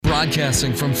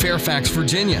Broadcasting from Fairfax,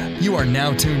 Virginia, you are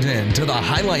now tuned in to the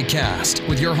Highlight Cast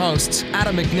with your hosts,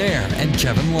 Adam McNair and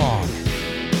Kevin Long.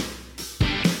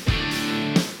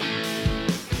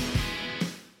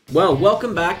 Well,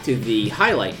 welcome back to the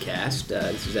Highlight Cast.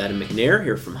 This is Adam McNair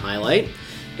here from Highlight,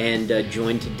 and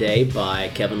joined today by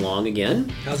Kevin Long again.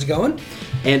 How's it going?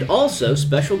 And also,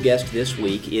 special guest this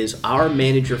week is our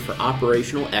Manager for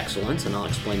Operational Excellence, and I'll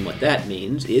explain what that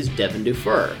means, is Devin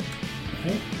Dufour.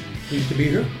 Hey, pleased to be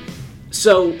here.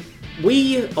 So,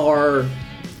 we are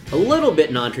a little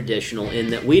bit non-traditional in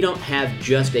that we don't have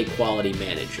just a quality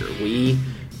manager. We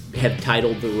have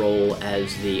titled the role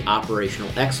as the Operational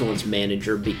Excellence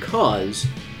Manager because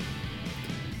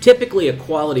typically a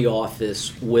quality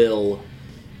office will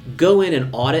go in and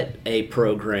audit a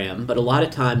program, but a lot of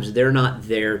times they're not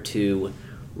there to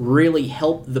really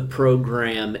help the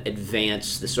program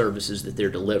advance the services that they're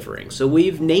delivering. So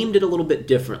we've named it a little bit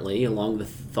differently along the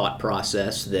thought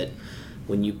process that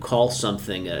when you call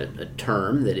something a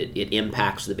term, that it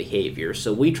impacts the behavior.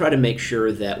 So we try to make sure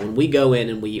that when we go in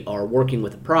and we are working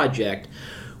with a project,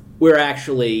 we're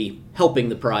actually helping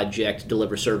the project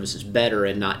deliver services better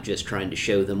and not just trying to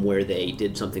show them where they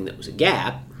did something that was a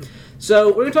gap. So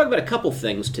we're going to talk about a couple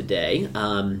things today.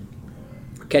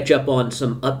 Catch up on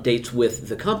some updates with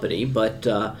the company, but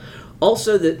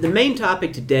also the main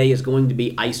topic today is going to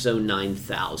be ISO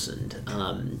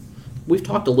 9000. We've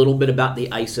talked a little bit about the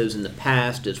ISOs in the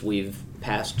past as we've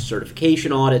passed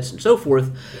certification audits and so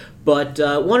forth, but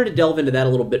wanted to delve into that a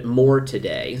little bit more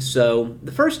today. So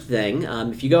the first thing,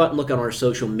 if you go out and look on our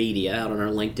social media, out on our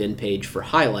LinkedIn page for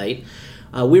Highlight,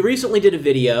 we recently did a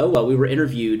video. We were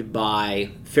interviewed by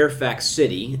Fairfax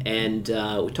City, and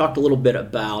we talked a little bit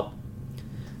about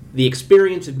the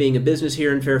experience of being a business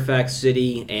here in Fairfax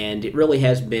City, and it really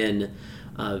has been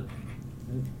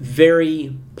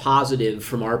very positive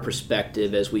from our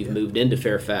perspective as we've moved into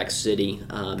Fairfax City.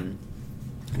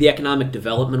 The Economic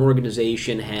Development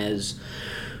Organization has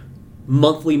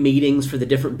monthly meetings for the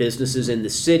different businesses in the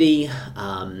city.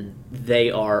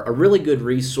 They are a really good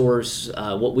resource.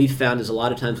 What we've found is a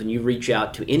lot of times when you reach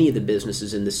out to any of the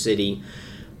businesses in the city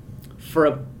for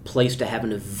a place to have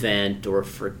an event or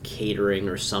for catering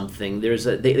or something,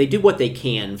 they do what they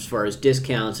can as far as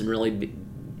discounts and really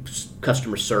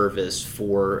customer service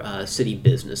for city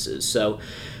businesses. So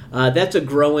that's a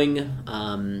growing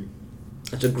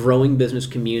business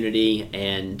community,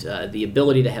 and the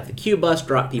ability to have the Q bus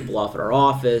drop people off at our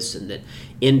office, and that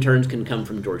interns can come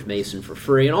from George Mason for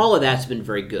free, and all of that's been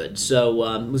very good. So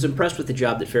was impressed with the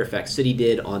job that Fairfax City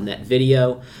did on that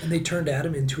video. And they turned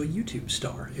Adam into a YouTube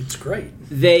star. It's great.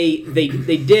 They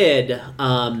did.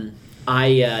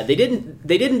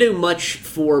 They didn't do much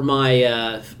for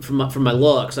my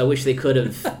looks. I wish they could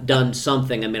have done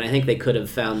something. I mean, I think they could have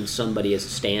found somebody as a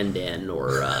stand-in, or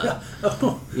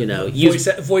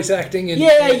voice acting and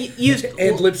used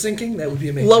and lip syncing. That would be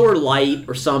amazing. Lower light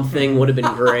or something would have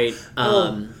been great.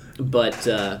 But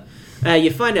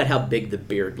you find out how big the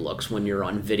beard looks when you're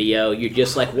on video. You're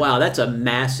just like, wow, that's a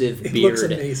massive beard. It looks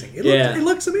amazing. It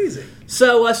looks amazing.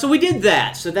 So we did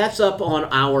that. So that's up on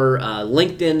our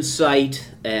LinkedIn site,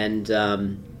 and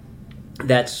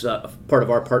that's part of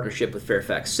our partnership with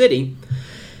Fairfax City.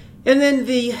 And then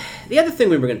the other thing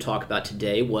we were going to talk about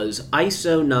today was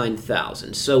ISO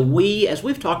 9000. So as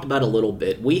we've talked about a little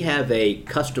bit, we have a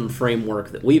custom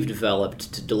framework that we've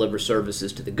developed to deliver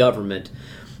services to the government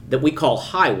that we call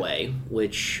Highway,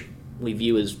 which we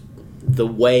view as the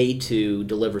way to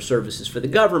deliver services for the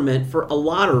government for a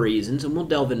lot of reasons, and we'll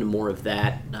delve into more of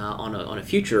that on a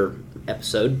future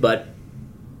episode. But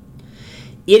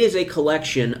it is a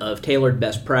collection of tailored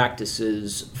best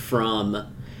practices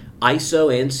from ISO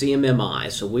and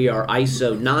CMMI. So we are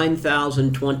ISO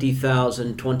 9000,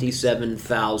 20,000,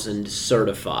 27,000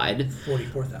 certified.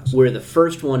 44,000. We're the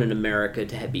first one in America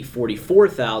to be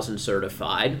 44,000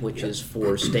 certified, which is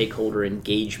for stakeholder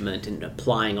engagement and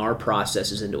applying our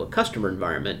processes into a customer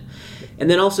environment. And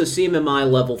then also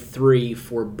CMMI level 3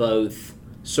 for both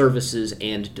services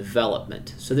and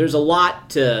development. So there's a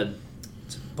lot to...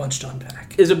 It's a bunch to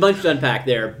unpack. There's a bunch to unpack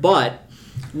there, but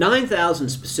 9,000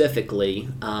 specifically,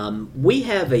 we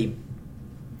have in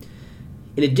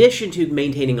addition to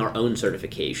maintaining our own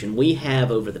certification, we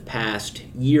have over the past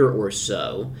year or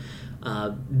so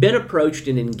been approached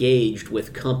and engaged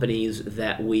with companies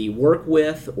that we work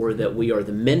with or that we are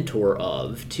the mentor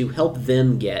of to help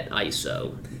them get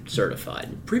ISO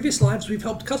certified. Previous lives, we've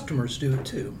helped customers do it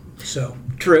too. So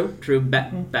True.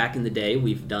 Back in the day,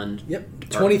 we've done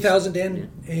 20,000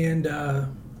 and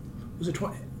was it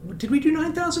 20? Did we do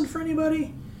 9,000 for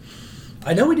anybody?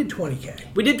 I know we did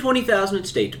 20K. We did 20,000 at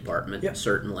State Department,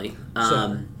 certainly.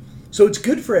 So it's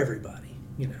good for everybody.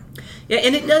 Yeah,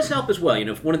 and it does help as well.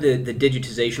 One of the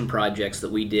digitization projects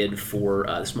that we did for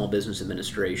the Small Business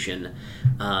Administration,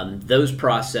 those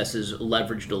processes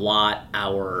leveraged a lot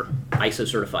our ISO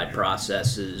certified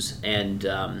processes, and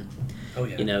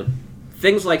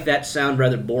things like that sound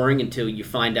rather boring until you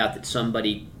find out that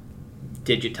somebody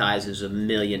digitizes 1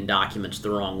 million documents the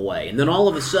wrong way, and then all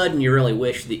of a sudden you really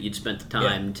wish that you'd spent the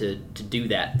time to do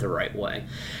that the right way,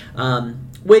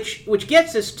 which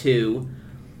gets us to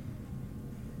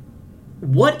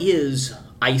what is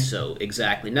ISO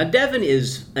exactly? Now, Devin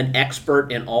is an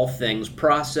expert in all things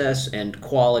process and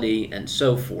quality and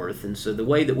so forth, and so the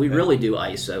way that we really do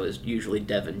ISO is usually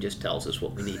Devin just tells us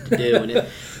what we need to do, and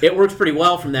it works pretty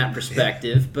well from that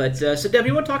perspective. But so, Devin,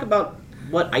 you want to talk about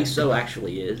what ISO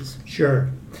actually is? Sure.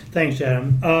 Thanks,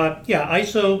 Adam.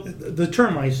 ISO, the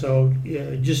term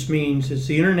ISO just means it's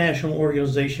the International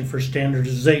Organization for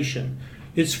Standardization.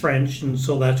 It's French, and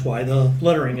so that's why the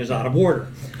lettering is out of order.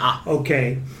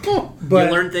 Okay. But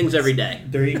you learn things every day.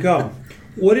 There you go.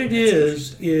 What it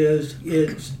is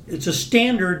it's a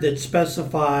standard that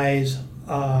specifies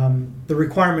the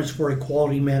requirements for a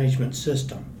quality management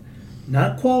system.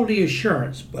 Not quality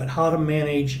assurance, but how to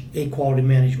manage a quality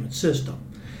management system.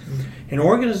 And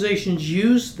organizations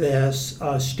use this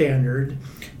standard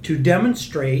to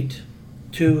demonstrate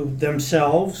to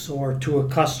themselves or to a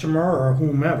customer or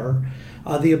whomever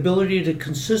the ability to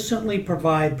consistently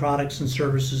provide products and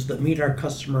services that meet our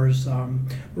customers'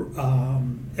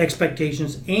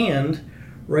 expectations and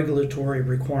regulatory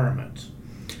requirements.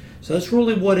 So that's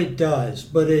really what it does,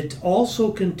 but it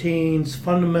also contains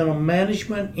fundamental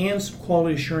management and some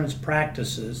quality assurance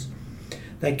practices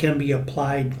that can be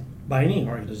applied by any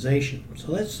organization.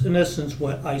 So that's in essence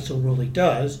what ISO really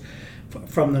does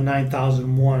from the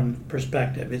 9001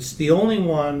 perspective. It's the only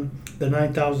one, the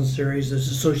 9000 series, that's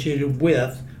associated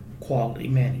with quality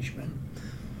management.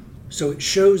 So it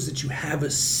shows that you have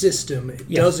a system.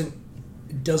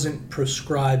 It doesn't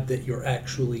prescribe that you're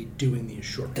actually doing the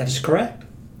assurance. That's correct.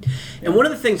 And one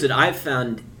of the things that I've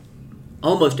found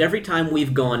almost every time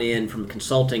we've gone in from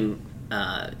consulting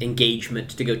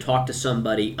engagement to go talk to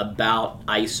somebody about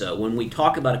ISO, when we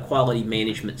talk about a quality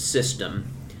management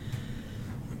system,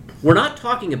 we're not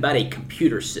talking about a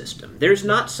computer system. There's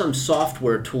not some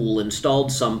software tool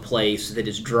installed someplace that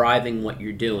is driving what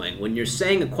you're doing. When you're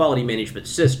saying a quality management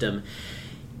system,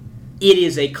 it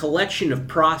is a collection of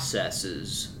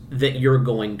processes that you're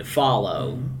going to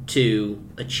follow to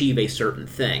achieve a certain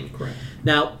thing. Correct.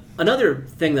 Now, another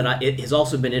thing that it has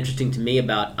also been interesting to me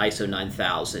about ISO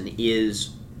 9000 is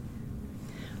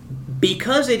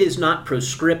because it is not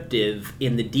prescriptive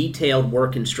in the detailed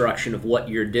work instruction of what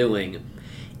you're doing,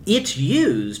 it's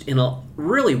used in a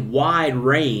really wide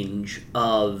range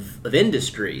of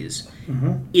industries.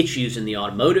 Mm-hmm. It's used in the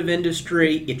automotive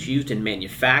industry. It's used in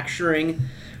manufacturing.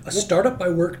 A startup I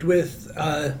worked with,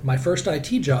 my first IT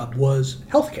job was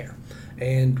healthcare.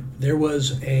 And there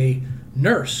was a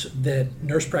nurse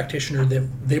practitioner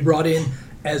that they brought in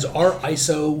as our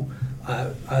ISO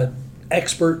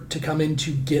expert to come in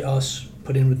to get us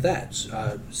put in with that.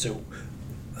 So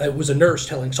it was a nurse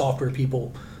telling software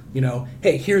people,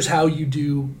 hey, here's how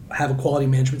you have a quality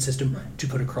management system to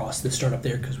put across the startup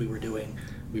there, because we were doing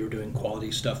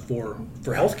quality stuff for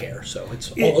healthcare, so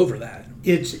it's all over that.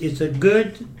 It's a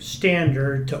good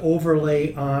standard to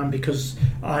overlay on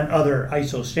other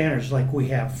ISO standards like we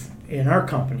have in our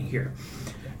company here.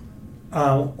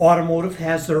 Automotive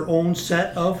has their own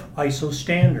set of ISO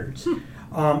standards,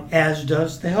 as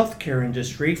does the healthcare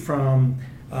industry, from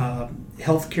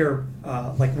healthcare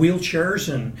like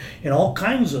wheelchairs and all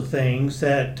kinds of things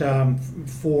that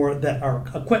are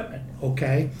equipment.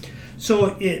 Okay,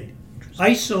 so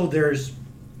ISO, there's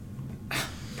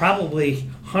probably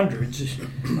hundreds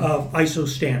of ISO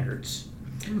standards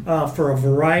for a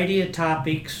variety of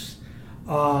topics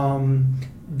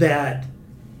that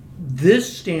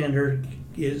this standard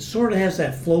sort of has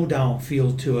that flow down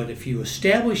feel to it. If you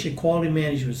establish a quality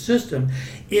management system,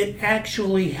 it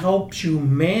actually helps you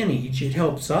manage, it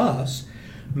helps us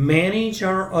manage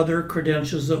our other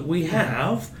credentials that we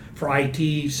have for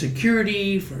IT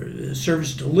security, for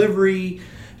service delivery,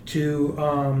 to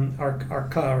our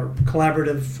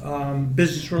collaborative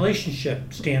business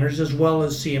relationship standards, as well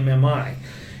as CMMI.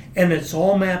 And it's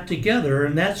all mapped together,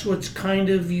 and that's what's kind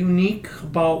of unique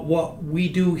about what we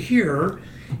do here.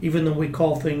 Even though we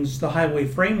call things the highway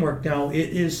framework now, it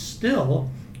is still,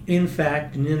 in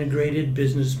fact, an integrated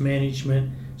business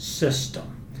management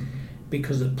system.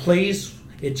 Because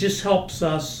it just helps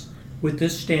us with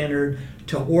this standard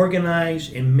to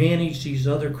organize and manage these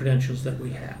other credentials that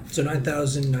we have. So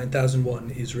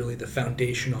 9001 is really the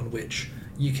foundation on which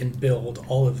you can build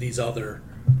all of these other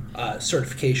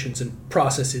certifications and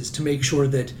processes to make sure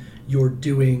that you're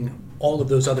doing all of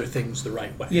those other things the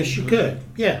right way. Yes, you could,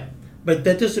 yeah. But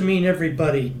that doesn't mean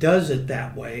everybody does it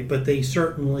that way, but they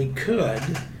certainly could.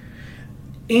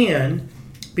 And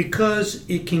because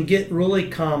it can get really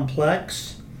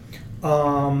complex,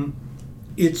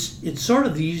 it's sort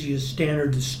of the easiest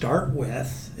standard to start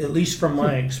with, at least from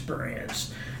my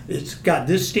experience. It's got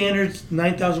this standard,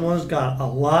 9001's got a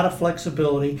lot of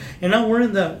flexibility, and now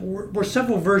we're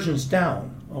several versions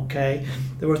down. Okay,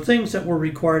 there were things that were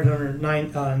required under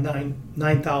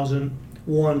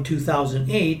 9001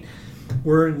 2008,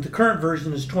 where the current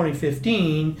version is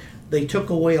 2015. They took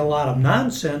away a lot of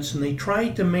nonsense, and they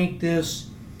tried to make this,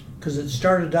 because it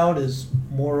started out as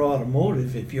more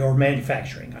automotive, if you're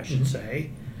manufacturing, I should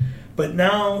say. But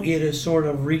now it has sort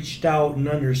of reached out and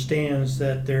understands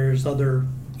that there's other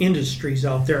industries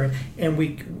out there, and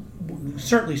we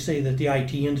certainly say that the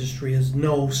IT industry is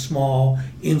no small,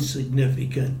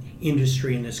 insignificant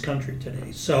industry in this country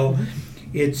today. So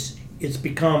it's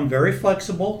become very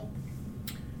flexible,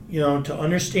 to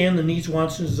understand the needs,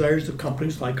 wants, and desires of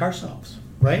companies like ourselves,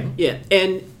 right? Yeah,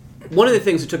 and one of the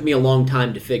things that took me a long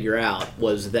time to figure out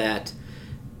was that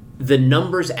the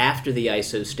numbers after the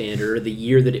ISO standard are the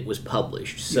year that it was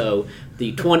published. So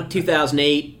the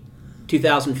 2008,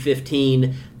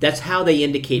 2015, that's how they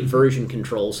indicate version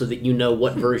control, so that you know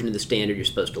what version of the standard you're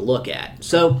supposed to look at.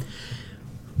 So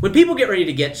when people get ready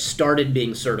to get started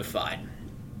being certified,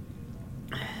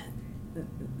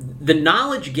 the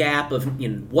knowledge gap of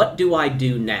what do I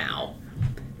do now,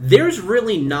 there's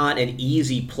really not an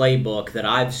easy playbook that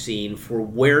I've seen for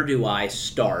where do I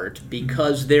start,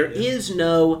 because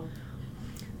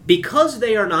because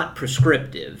they are not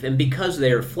prescriptive and because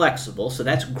they are flexible, so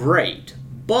that's great.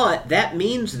 But that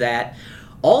means that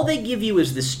all they give you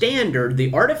is the standard,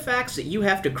 the artifacts that you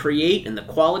have to create and the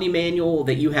quality manual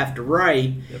that you have to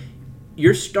write. Yep.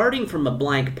 You're starting from a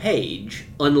blank page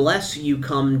unless you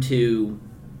come to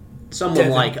someone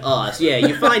Devin. Like us. Yeah,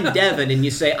 you find Devin and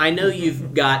you say, I know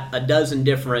you've got a dozen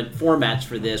different formats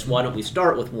for this, why don't we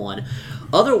start with one?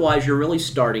 Otherwise, you're really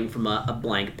starting from a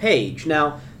blank page.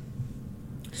 Now,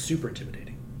 super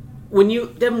intimidating. When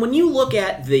you look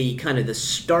at the kind of the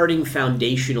starting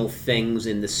foundational things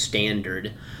in the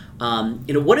standard,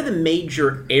 what are the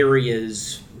major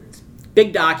areas?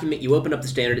 Big document, you open up the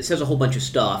standard, it says a whole bunch of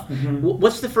stuff. Mm-hmm.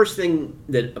 What's the first thing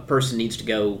that a person needs to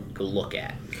go look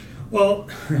at? Well,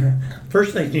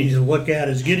 first thing you need to look at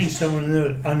is getting someone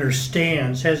that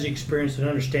understands, has the experience and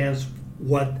understands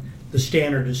what the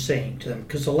standard is saying to them,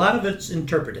 because a lot of it's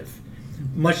interpretive,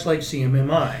 much like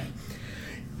CMMI.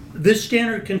 This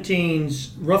standard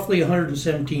contains roughly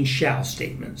 117 shall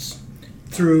statements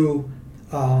through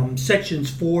sections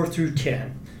 4 through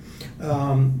 10.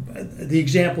 The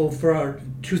example for our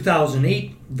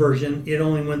 2008 version, it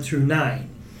only went through 9,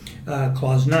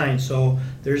 clause 9. So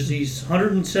there's these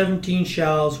 117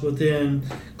 shalls within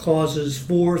clauses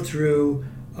 4 through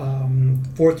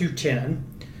 10.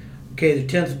 Okay, the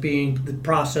 10th being the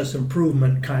process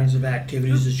improvement kinds of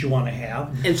activities that you want to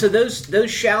have. And so those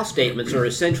shall statements are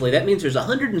essentially, that means there's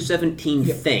 117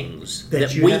 things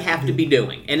that we have to be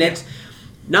doing. And it's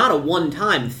not a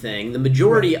one-time thing. The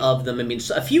majority of them,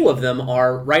 a few of them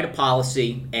are write a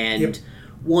policy, and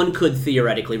one could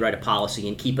theoretically write a policy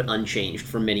and keep it unchanged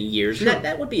for many years. Sure. And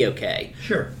that would be okay.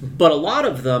 Sure. But a lot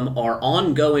of them are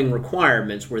ongoing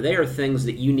requirements where they are things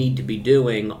that you need to be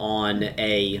doing on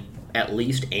a at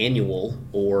least annual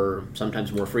or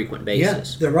sometimes more frequent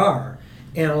basis. Yeah, there are.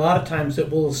 And a lot of times it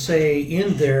will say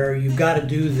in there, you've got to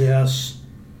do this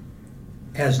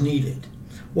as needed.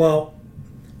 Well,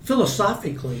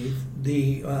 philosophically,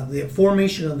 the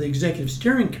formation of the Executive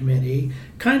Steering Committee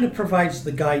kind of provides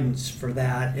the guidance for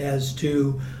that as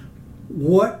to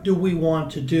what do we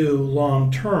want to do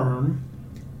long term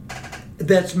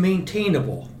that's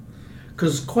maintainable.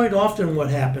 Because quite often what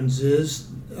happens is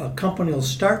a company will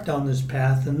start down this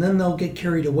path and then they'll get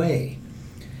carried away.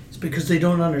 It's because they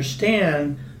don't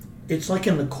understand. It's like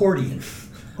an accordion.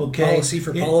 Okay, policy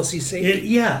for policy's sake.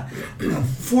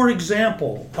 For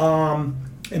example,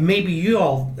 and maybe you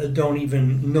all don't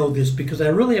even know this because I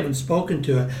really haven't spoken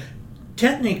to it.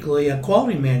 Technically, a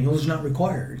quality manual is not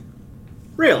required.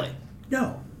 Really?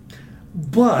 No.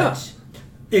 But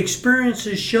experience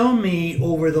has shown me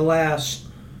over the last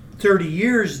 30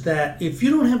 years that if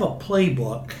you don't have a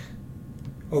playbook,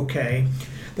 okay,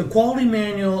 the quality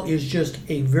manual is just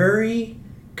a very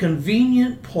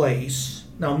convenient place.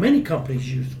 Now, many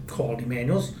companies use quality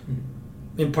manuals,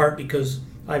 in part because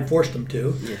I forced them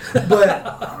to,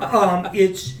 but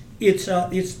it's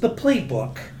the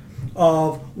playbook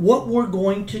of what we're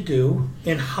going to do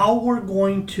and how we're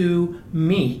going to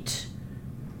meet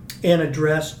and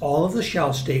address all of the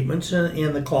shall statements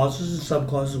and the clauses and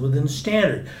subclauses within the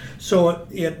standard. So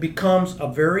it becomes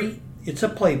it's a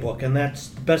playbook, and that's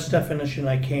the best definition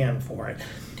I can for it.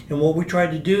 And what we try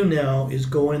to do now is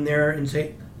go in there and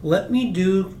say, let me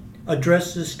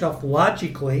address this stuff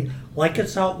logically like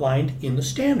it's outlined in the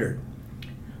standard.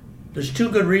 There's two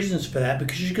good reasons for that,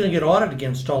 because you're going to get audited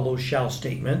against all those shall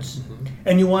statements,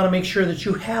 and you want to make sure that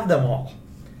you have them all.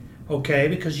 Okay,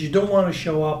 because you don't want to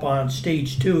show up on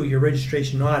stage 2, your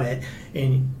registration audit,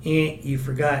 and you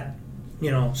forgot,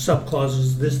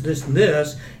 subclauses, this, and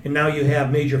this, and now you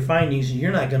have major findings and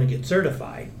you're not going to get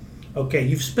certified. Okay,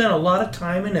 you've spent a lot of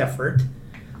time and effort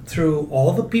through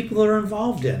all the people that are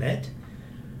involved in it.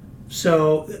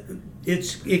 So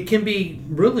it can be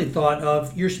really thought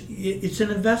of, it's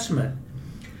an investment.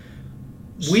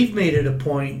 We've made it a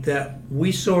point that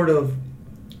we sort of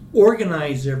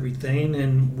organize everything,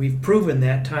 and we've proven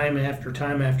that time after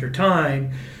time after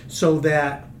time, so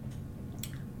that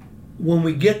when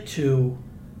we get to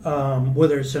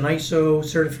whether it's an ISO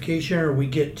certification or we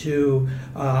get to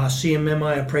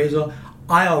CMMI appraisal,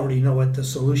 I already know what the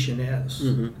solution is,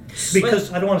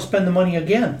 because I don't want to spend the money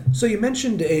again. So you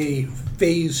mentioned a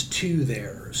phase 2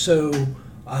 there. So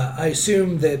I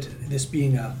assume that this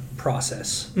being a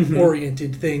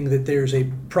process-oriented thing, that there's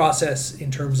a process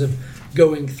in terms of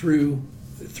going through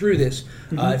this.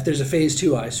 If there's a phase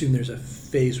 2, I assume there's a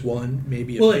phase 1,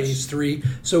 maybe a phase 3.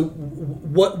 So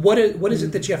what is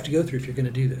it that you have to go through if you're going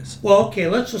to do this? Well, okay,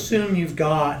 let's assume you've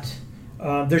got,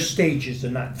 there's stages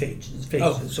and not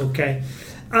phases, okay?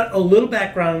 A little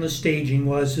background on the staging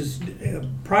was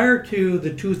prior to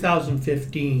the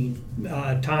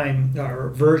 2015 time or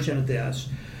version of this,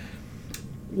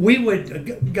 we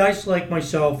would, guys like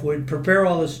myself would prepare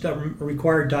all this stuff,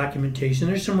 required documentation.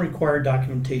 There's some required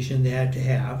documentation they had to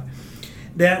have,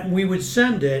 that we would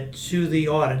send it to the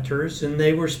auditors, and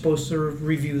they were supposed to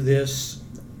review this,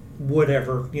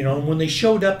 whatever, and when they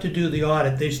showed up to do the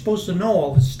audit, they're supposed to know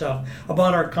all this stuff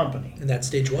about our company. And that's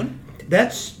stage 1?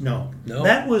 That's no.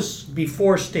 That was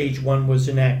before stage 1 was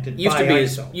enacted by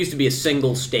ISO. Used to be a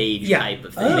single stage type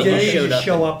of thing. They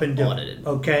show up and do it.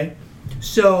 Okay,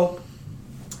 so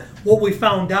what we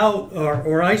found out,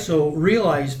 or ISO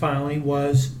realized finally,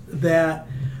 was that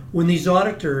when these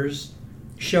auditors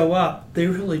show up, they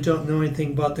really don't know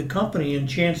anything about the company, and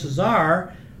chances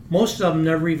are most of them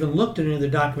never even looked at any of the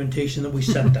documentation that we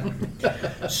sent them.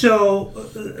 So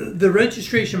the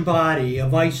registration body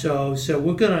of ISO said,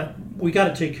 we got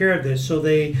to take care of this. So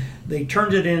they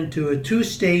turned it into a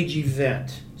 2-stage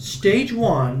event. Stage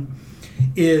 1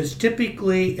 is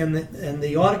typically, and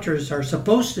the auditors are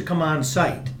supposed to come on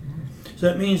site. So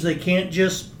that means they can't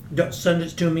just send it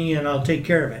to me and I'll take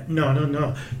care of it.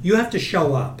 No. You have to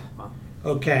show up.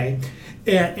 Okay?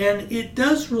 And it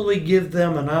does really give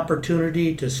them an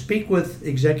opportunity to speak with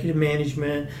executive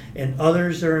management and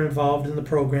others that are involved in the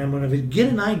program and get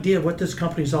an idea of what this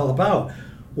company's all about.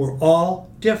 We're all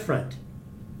different.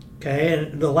 Okay?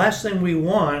 And the last thing we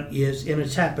want is, and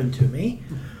it's happened to me,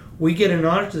 we get an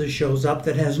auditor that shows up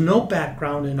that has no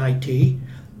background in IT.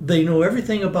 They know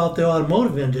everything about the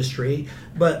automotive industry,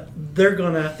 but they're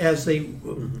going to, as the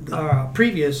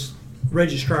previous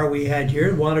registrar we had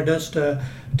here wanted us to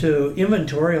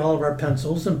inventory all of our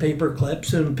pencils and paper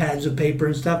clips and pads of paper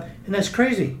and stuff, and that's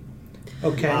crazy.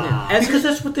 Okay, because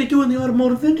that's what they do in the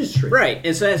automotive industry. Right,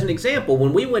 and so as an example,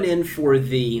 when we went in for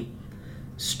the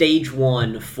stage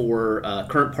 1 for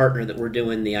current partner that we're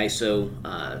doing the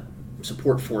ISO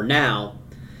support for now,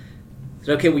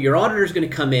 said, okay, well, your auditor's going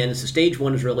to come in, so stage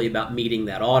 1 is really about meeting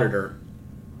that auditor.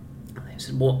 I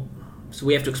said, well, so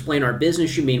we have to explain our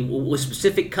business. You mean what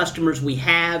specific customers we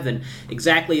have, and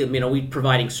exactly, are we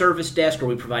providing service desk, or are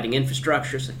we providing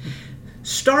infrastructure? So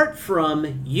start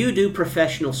from, you do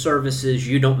professional services,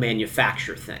 you don't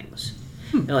manufacture things.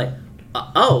 They're like,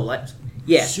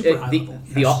 yes.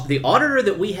 The auditor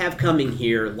that we have coming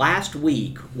here last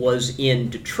week was in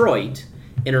Detroit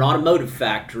in an automotive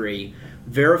factory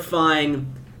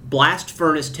verifying blast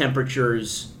furnace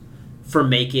temperatures for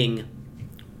making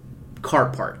car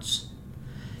parts.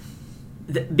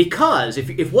 Because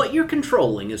if what you're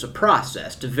controlling is a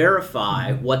process to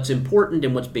verify what's important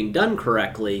and what's being done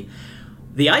correctly,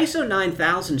 the ISO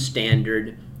 9000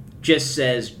 standard just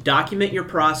says document your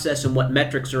process and what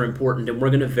metrics are important, and we're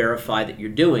going to verify that you're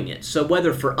doing it. So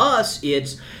whether for us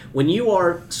it's when you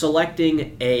are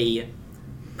selecting a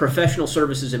professional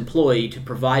services employee to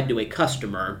provide to a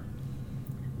customer,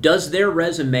 does their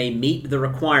resume meet the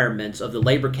requirements of the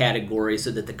labor category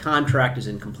so that the contract is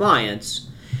in compliance?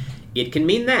 It can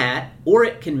mean that, or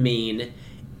it can mean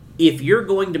if you're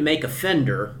going to make a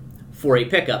fender for a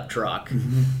pickup truck,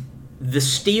 the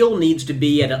steel needs to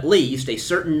be at least a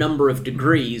certain number of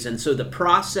degrees, and so the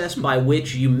process by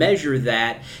which you measure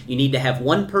that, you need to have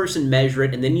one person measure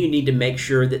it, and then you need to make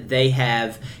sure that they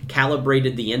have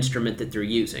calibrated the instrument that they're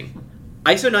using.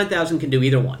 ISO 9000 can do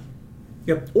either one.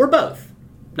 Yep. Or both.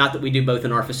 Not that we do both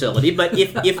in our facility, but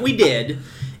if we did,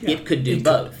 it could do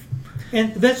both.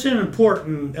 And that's an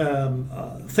important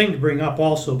thing to bring up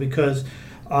also, because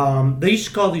they used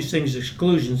to call these things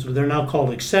exclusions, but they're now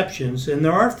called exceptions. And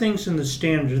there are things in the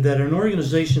standard that an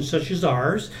organization such as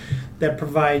ours that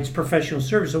provides professional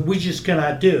service that we just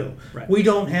cannot do. Right. We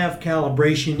don't have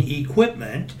calibration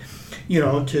equipment,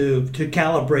 to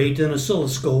calibrate an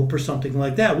oscilloscope or something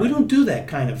like that. We don't do that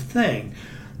kind of thing.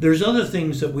 There's other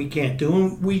things that we can't do,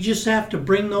 and we just have to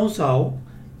bring those out,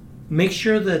 make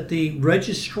sure that the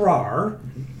registrar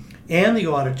and the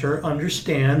auditor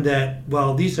understand that,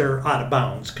 well, these are out of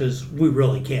bounds because we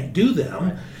really can't do them.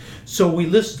 Right. So we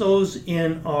list those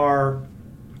in all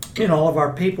of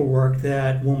our paperwork,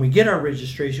 that when we get our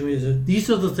registration, we say, these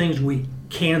are the things we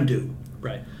can do.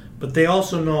 Right. But they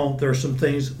also know there are some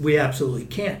things we absolutely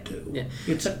can't do. Yeah.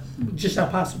 It's just not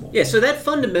possible. Yeah, so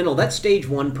that stage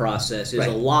one process is Right.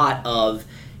 a lot of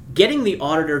getting the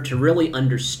auditor to really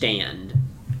understand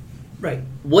Right.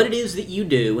 what it is that you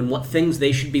do and what things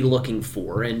they should be looking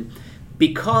for. And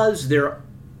because they're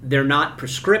not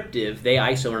prescriptive, they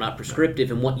ISO are not prescriptive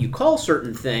in what you call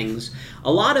certain things,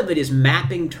 a lot of it is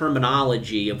mapping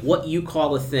terminology of what you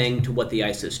call a thing to what the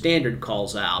ISO standard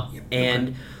calls out. Yep.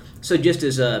 And so just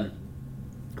as a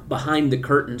behind the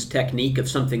curtains technique of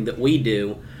something that we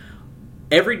do,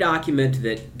 every document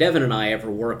that Devin and I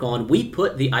ever work on, we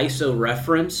put the ISO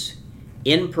reference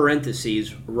in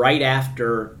parentheses right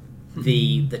after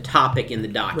the topic in the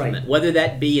document, Right. whether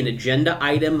that be an agenda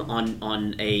item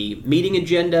on a meeting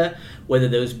agenda, whether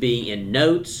those be in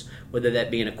notes, whether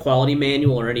that be in a quality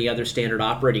manual or any other standard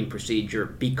operating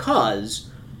procedure, because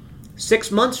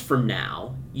 6 months from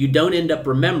now, you don't end up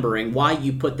remembering why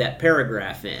you put that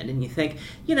paragraph in, and you think,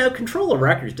 control of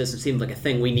records doesn't seem like a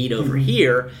thing we need over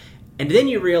here. And then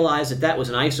you realize that was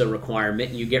an ISO requirement,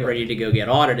 and you get ready to go get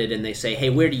audited, and they say, hey,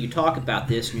 where do you talk about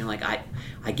this? And you're like,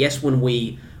 I guess when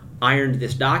we ironed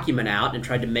this document out and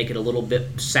tried to make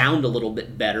it sound a little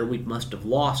bit better, we must have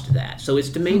lost that. So it's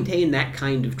to maintain that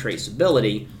kind of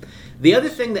traceability. The other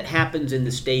thing that happens in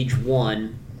the stage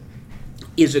one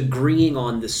is agreeing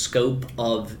on the scope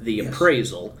of the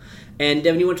appraisal. And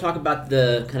Devin, you want to talk about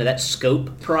the kind of that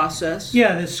scope process?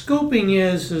 Yeah, the scoping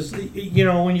is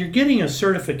when you're getting a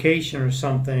certification or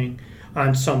something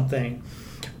on something,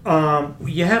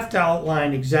 you have to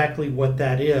outline exactly what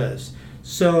that is.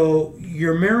 So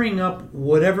you're marrying up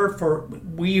whatever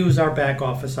we use our back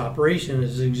office operation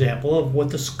as an example of what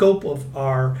the scope of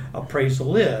our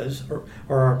appraisal is,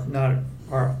 or not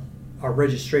our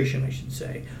registration, I should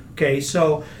say. Okay,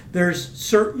 so there's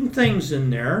certain things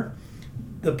in there,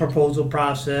 the proposal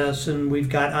process, and we've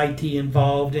got IT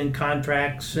involved in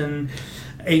contracts and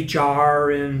HR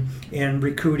and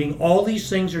recruiting. All these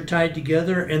things are tied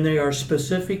together, and they are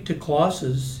specific to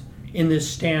clauses in this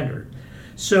standard.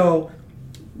 So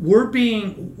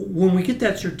when we get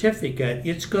that certificate,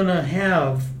 it's going to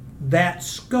have that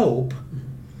scope,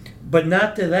 but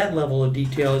not to that level of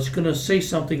detail. It's going to say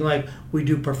something like, we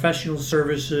do professional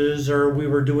services, or we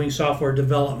were doing software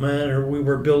development, or we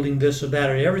were building this or that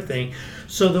or everything.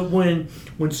 So that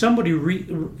when somebody,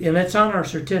 and it's on our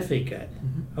certificate,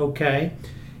 okay,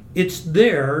 it's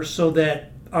there so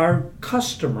that our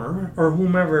customer or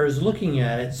whomever is looking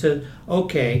at it says,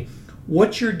 okay,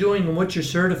 what you're doing and what you're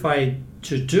certified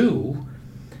to do,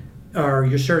 or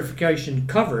your certification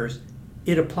covers,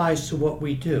 it applies to what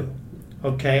we do.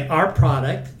 Okay, our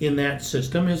product in that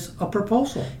system is a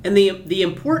proposal. And the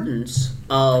importance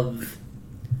of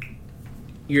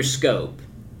your scope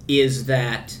is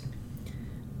that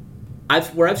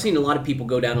where I've seen a lot of people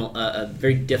go down a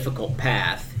very difficult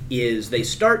path is they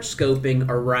start scoping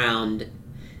around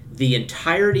the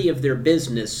entirety of their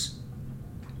business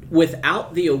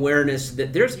without the awareness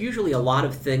that there's usually a lot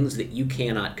of things that you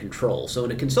cannot control. So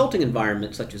in a consulting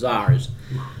environment such as ours,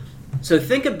 so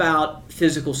think about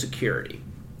physical security.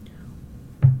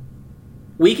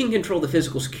 We can control the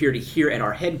physical security here at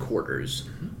our headquarters,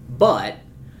 but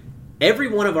every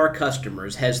one of our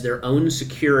customers has their own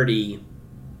security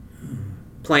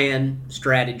plan,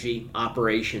 strategy,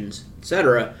 operations,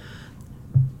 etc.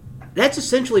 That's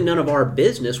essentially none of our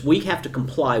business. We have to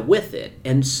comply with it.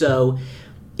 And so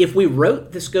if we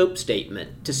wrote the scope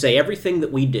statement to say everything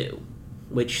that we do,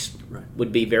 which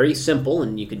would be very simple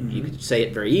and you could say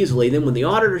it very easily, then when the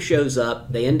auditor shows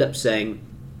up, they end up saying,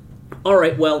 All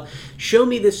right, well, show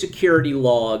me the security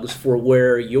logs for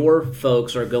where your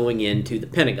folks are going into the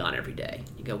Pentagon every day.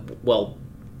 You go, well,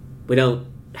 we don't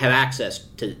have access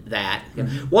to that.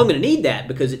 Mm-hmm. Well, I'm going to need that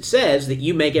because it says that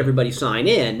you make everybody sign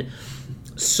in,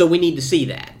 so we need to see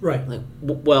that. Right. Like,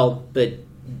 well, but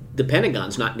the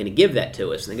Pentagon's not going to give that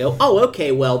to us. And they go, oh,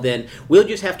 okay, well, then we'll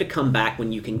just have to come back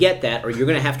when you can get that, or you're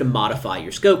going to have to modify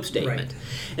your scope statement.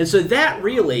 Right. And so that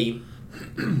really,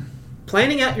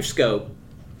 planning out your scope,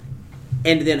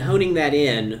 and then honing that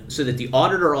in so that the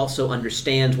auditor also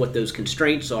understands what those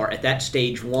constraints are at that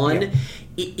stage one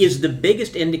is the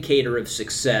biggest indicator of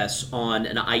success on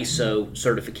an ISO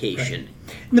certification.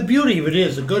 Right. And the beauty of it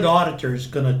is a good auditor is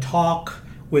going to talk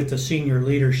with the senior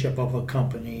leadership of a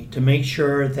company to make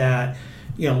sure that,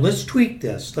 let's tweak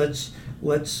this.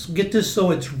 Let's get this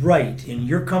so it's right and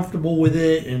you're comfortable with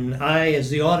it and I as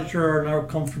the auditor are now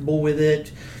comfortable with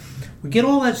it. We get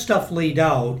all that stuff laid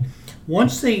out.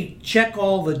 Once they check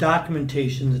all the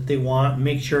documentation that they want,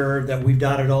 make sure that we've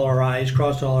dotted all our I's,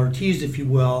 crossed all our T's, if you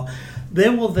will, they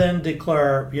will then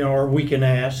declare, or we can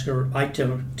ask, or I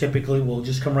typically will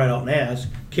just come right out and ask,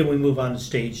 can we move on to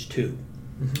stage 2?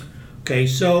 Mm-hmm. Okay,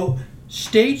 so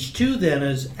stage 2 then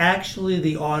is actually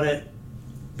the audit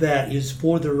that is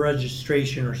for the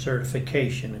registration or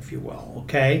certification, if you will,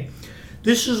 okay?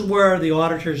 This is where the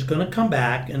auditor is going to come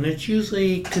back, and it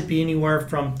usually could be anywhere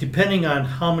from, depending on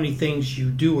how many things you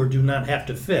do or do not have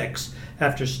to fix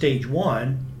after stage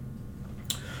 1,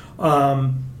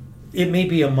 it may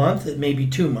be a month, it may be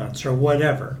 2 months, or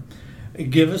whatever.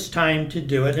 Give us time to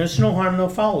do it, and it's no harm, no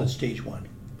foul at stage 1.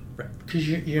 Right. Because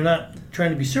you're not trying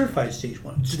to be certified at stage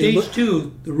 1. Stage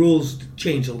 2, the rules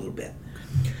change a little bit.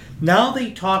 Now they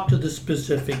talk to the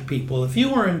specific people. If you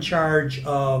were in charge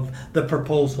of the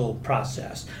proposal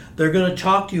process, they're going to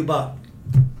talk to you about,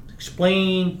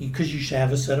 explain, because you should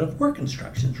have a set of work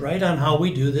instructions, right, on how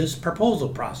we do this proposal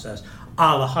process,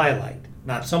 a la Highlight.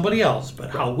 Not somebody else,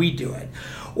 but how we do it.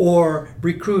 Or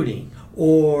recruiting,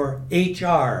 or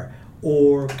HR,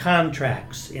 or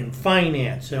contracts in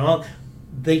finance, and all.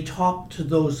 They talk to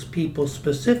those people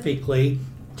specifically.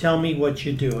 Tell me what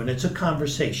you do, and it's a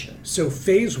conversation. So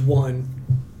phase 1,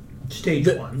 Stage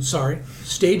 1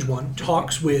 stage 1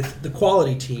 talks with the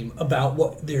quality team about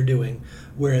what they're doing,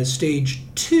 whereas stage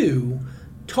 2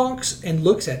 talks and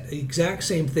looks at the exact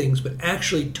same things, but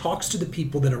actually talks to the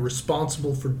people that are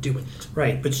responsible for doing it.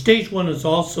 Right, but stage 1 is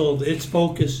also, its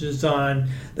focus is on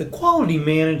the quality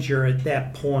manager at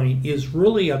that point is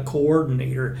really a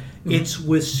coordinator. Mm-hmm. It's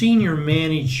with senior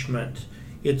management.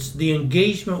 It's the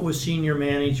engagement with senior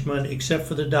management, except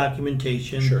for the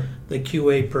documentation. Sure. The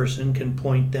QA person can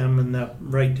point them in the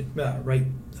right.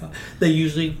 They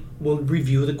usually will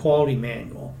review the quality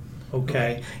manual.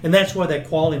 Okay, and that's why that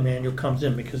quality manual comes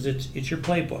in, because it's your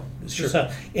playbook. It's sure. just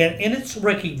and it's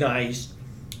recognized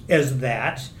as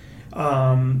that.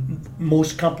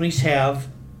 Most companies have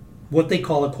what they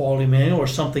call a quality manual or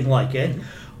something like it. Mm-hmm.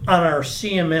 On our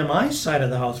CMMI side of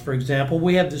the house, for example,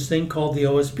 we have this thing called the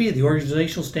OSP, the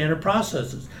Organizational Standard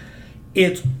Processes.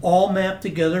 It's all mapped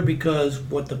together because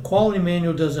what the quality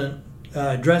manual doesn't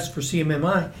address for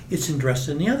CMMI, it's addressed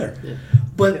in the other. Yeah.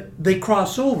 But they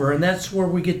cross over, and that's where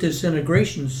we get this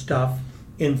integration stuff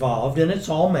involved, and it's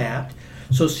all mapped.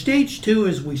 So stage 2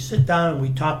 is we sit down and we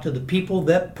talk to the people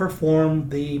that perform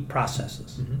the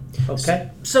processes. Mm-hmm. Okay?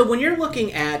 So when you're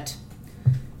looking at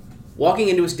walking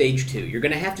into a stage 2, you're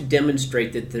going to have to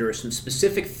demonstrate that there are some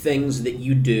specific things that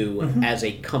you do mm-hmm. as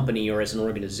a company or as an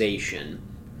organization.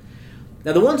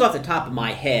 Now, the ones off the top of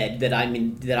my head that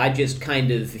I just kind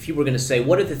of, if you were going to say,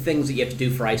 what are the things that you have to do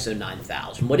for ISO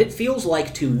 9000? What it feels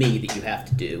like to me that you have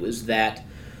to do is that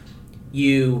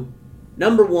you,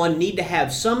 number one, need to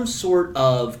have some sort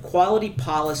of quality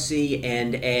policy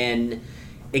and an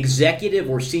executive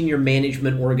or senior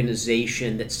management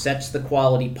organization that sets the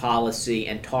quality policy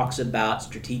and talks about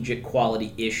strategic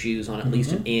quality issues on at mm-hmm.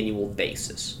 least an annual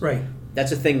basis. Right.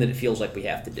 That's a thing that it feels like we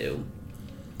have to do.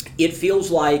 It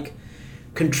feels like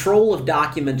control of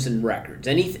documents and records.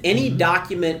 Any mm-hmm.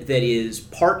 document that is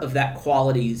part of that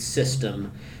quality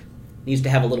system needs to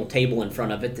have a little table in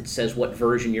front of it that says what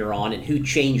version you're on and who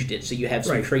changed it, so you have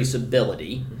some right.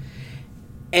 traceability.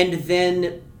 And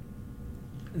then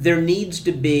there needs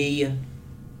to be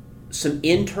some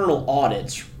internal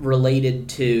audits related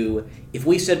to, if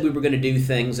we said we were going to do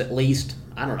things at least,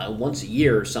 I don't know, once a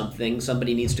year or something,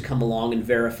 somebody needs to come along and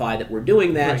verify that we're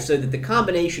doing that, right. so that the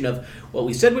combination of what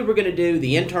we said we were going to do,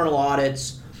 the internal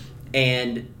audits,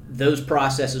 and those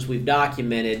processes we've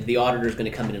documented, the auditor is going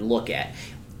to come in and look at.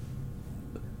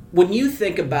 when you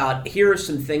think about, here are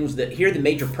the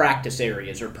major practice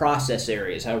areas or process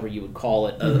areas, however you would call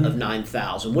it, of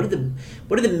 9000. What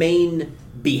are the main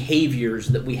behaviors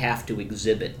that we have to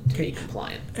exhibit to be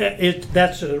compliant?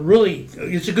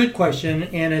 It's a good question,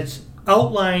 and it's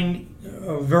outlined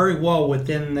very well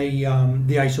within the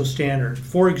ISO standard.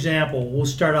 For example, we'll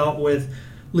start out with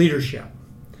leadership.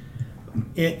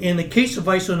 In the case of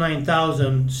ISO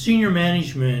 9000, senior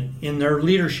management in their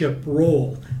leadership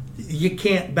role, you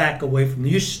can't back away from it.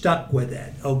 You're stuck with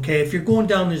it, okay? If you're going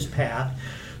down this path,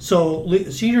 so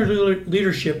senior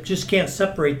leadership just can't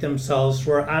separate themselves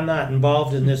where I'm not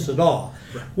involved in this at all.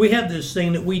 Right. We have this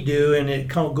thing that we do, and it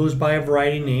goes by a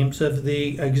variety of names, of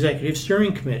the Executive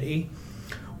Steering Committee,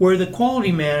 where the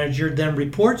quality manager then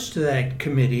reports to that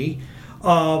committee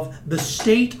of the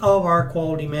state of our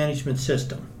quality management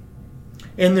system.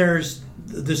 And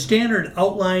the standard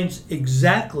outlines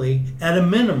exactly, at a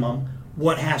minimum,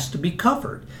 what has to be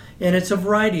covered. And it's a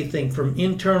variety of things, from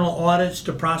internal audits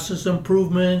to process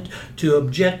improvement to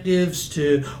objectives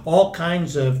to all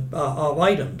kinds of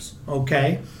items,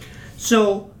 okay?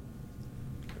 So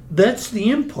that's the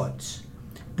inputs.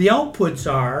 The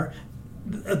outputs are,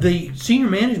 the senior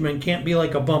management can't be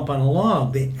like a bump on a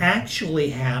log. They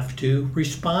actually have to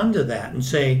respond to that and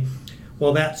say,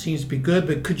 well, that seems to be good,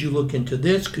 but could you look into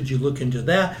this? Could you look into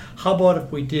that? How about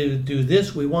if we do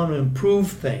this? We want to improve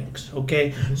things,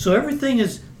 okay? So everything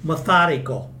is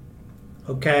methodical,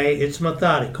 okay? It's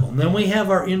methodical. And then we have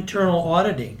our internal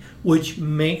auditing, which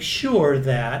makes sure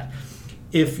that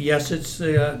if, yes, it's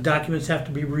documents have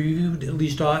to be reviewed at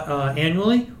least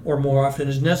annually or more often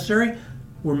as necessary,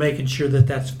 we're making sure that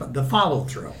that's the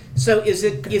follow-through. So is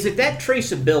it that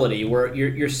traceability where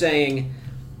you're saying,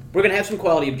 we're going to have some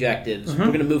quality objectives, we're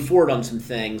going to move forward on some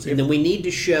things, and then we need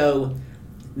to show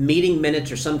meeting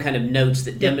minutes or some kind of notes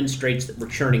that demonstrates that we're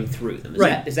churning through them.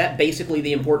 Is that basically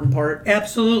the important part?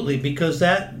 Absolutely, because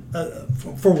that,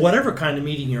 for whatever kind of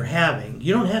meeting you're having,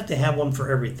 you don't have to have one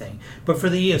for everything. But for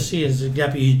the ESC as a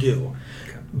deputy, you do.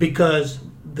 Because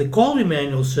the quality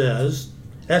manual says,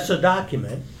 that's a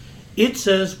document, it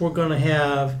says we're going to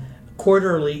have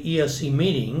quarterly ESC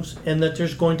meetings and that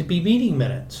there's going to be meeting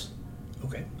minutes.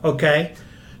 Okay,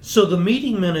 so the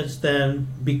meeting minutes then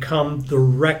become the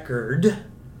record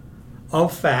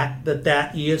of fact that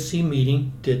ESC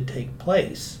meeting did take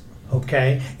place,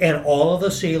 okay, and all of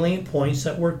the salient points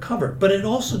that were covered. But it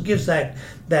also gives that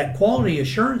quality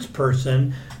assurance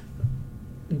person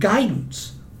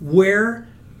guidance where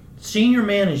senior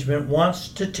management wants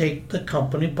to take the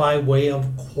company by way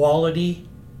of quality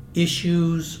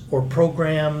issues or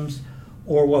programs,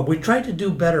 or what we try to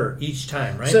do better each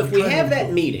time, right? So if we have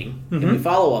that meeting and we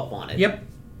follow up on it, yep,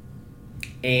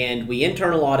 and we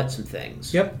internal audit some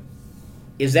things, yep,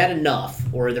 is that enough,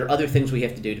 or are there other things we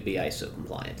have to do to be ISO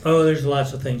compliant? Oh, there's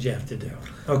lots of things you have to do.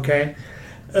 Okay,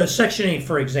 Section 8,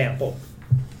 for example.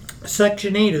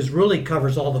 Section 8 really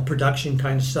covers all the production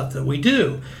kind of stuff that we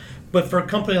do, but for a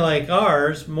company like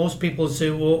ours, most people say,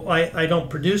 "Well, I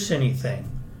don't produce anything."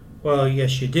 Well,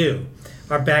 yes, you do.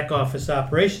 Our back office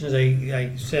operation, as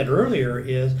I said earlier,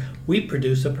 is we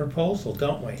produce a proposal,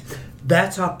 don't we?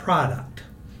 That's our product.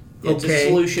 It's a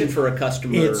solution for a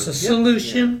customer. It's a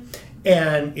solution,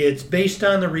 and it's based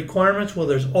on the requirements. Well,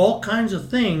 there's all kinds of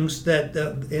things that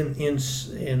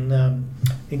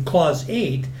in Clause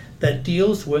 8 that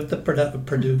deals with the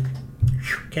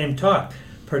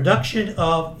production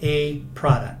of a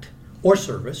product or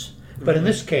service. But in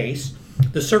this case,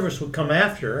 the service would come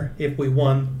after if we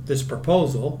won this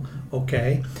proposal,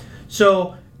 okay?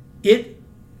 So it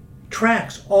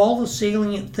tracks all the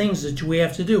salient things that we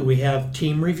have to do. We have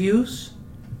team reviews.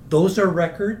 Those are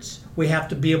records. We have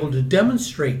to be able to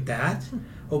demonstrate that,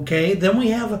 okay? Then we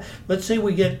have, let's say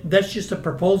that's just a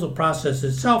proposal process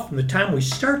itself. From the time we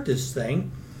start this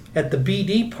thing at the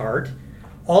BD part,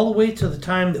 all the way to the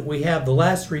time that we have the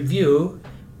last review,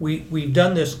 we've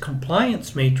done this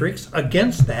compliance matrix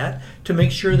against that to make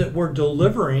sure that we're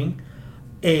delivering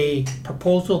a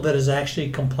proposal that is actually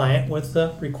compliant with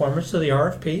the requirements of the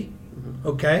RFP.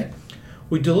 Okay?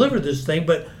 We deliver this thing,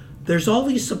 but there's all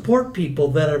these support people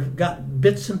that have got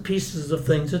bits and pieces of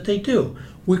things that they do.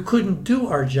 We couldn't do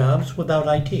our jobs without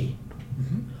IT.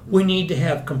 We need to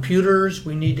have computers.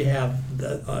 We need to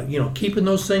have, keeping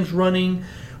those things running.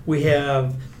 We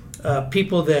have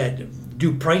people that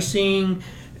do pricing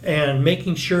and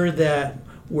making sure that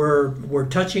we're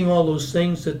touching all those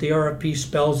things that the RFP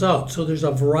spells out. So there's a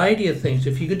variety of things.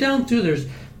 If you go down through,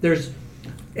 there's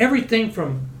everything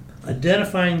from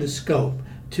identifying the scope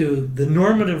to the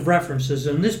normative references.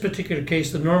 In this particular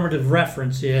case, the normative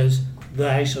reference is the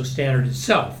ISO standard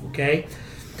itself, okay?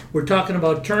 We're talking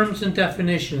about terms and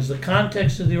definitions, the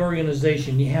context of the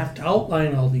organization. You have to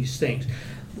outline all these things.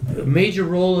 A major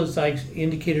role, as I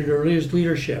indicated earlier, is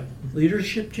leadership.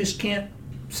 Leadership just can't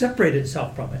separate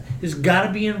itself from it. It's got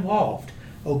to be involved,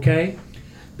 okay?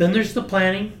 Then there's the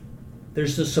planning.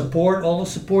 There's the support, all the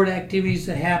support activities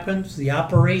that happens, the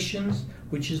operations,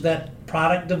 which is that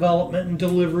product development and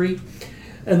delivery.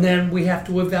 And then we have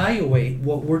to evaluate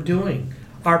what we're doing,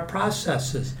 our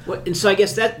processes. Well, and so I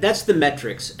guess that's the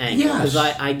metrics angle. Yes. Because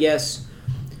I guess,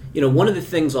 one of the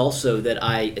things also that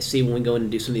I see when we go in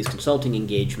and do some of these consulting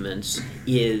engagements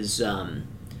is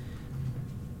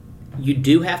you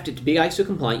do have to be ISO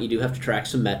compliant, you do have to track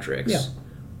some metrics. Yeah.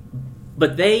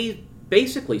 But they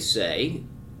basically say,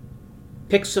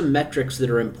 pick some metrics that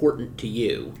are important to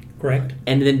you. Correct.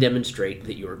 And then demonstrate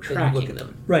that you're tracking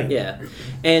them. Right. Yeah.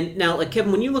 And now, like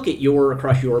Kevin, when you look at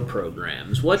across your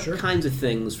programs, what Sure. kinds of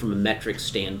things from a metrics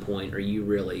standpoint are you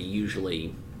really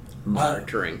usually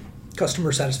monitoring?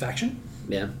 Customer satisfaction.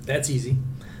 Yeah. That's easy.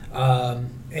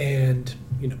 And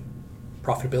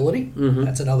profitability. Mhm.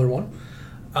 That's another one.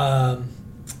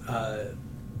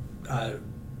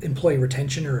 Employee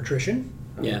retention or attrition.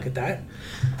 Yeah. Look at that.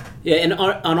 Yeah, and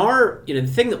on our the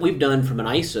thing that we've done from an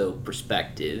ISO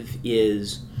perspective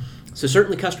is, so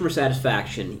certainly customer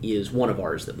satisfaction is one of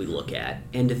ours that we look at.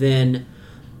 And then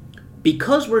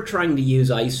because we're trying to use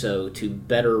ISO to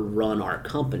better run our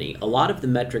company, a lot of the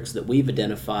metrics that we've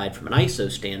identified from an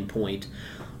ISO standpoint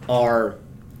are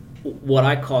what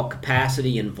I call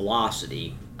capacity and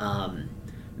velocity,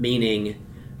 meaning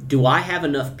do I have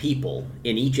enough people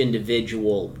in each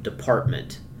individual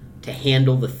department to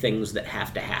handle the things that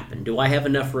have to happen? Do I have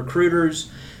enough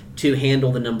recruiters to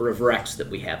handle the number of recs that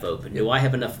we have open? Do I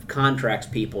have enough contracts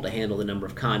people to handle the number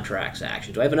of contracts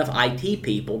actions? Do I have enough IT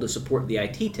people to support the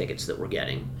IT tickets that we're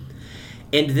getting?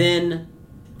 And then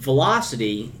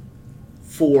velocity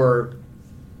for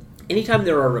anytime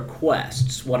there are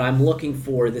requests, what I'm looking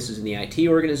for, this is in the IT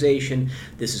organization,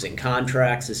 this is in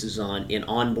contracts, this is in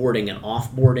onboarding and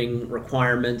offboarding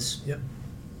requirements. Yep.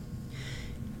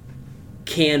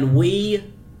 Can we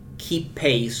keep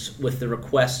pace with the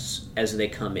requests as they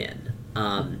come in?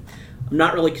 I'm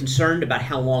not really concerned about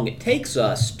how long it takes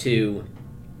us to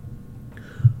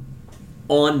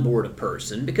onboard a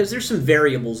person because there's some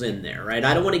variables in there, right?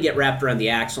 I don't want to get wrapped around the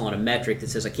axle on a metric that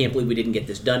says, I can't believe we didn't get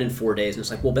this done in 4 days. And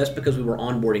it's like, well, that's because we were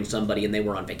onboarding somebody and they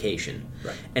were on vacation.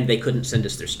 Right. And they couldn't send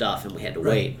us their stuff and we had to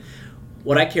wait.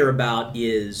 What I care about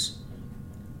is,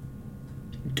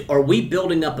 are we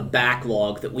building up a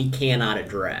backlog that we cannot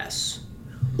address?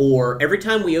 Or every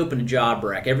time we open a job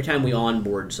rec, every time we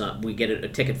onboard we get a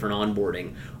ticket for an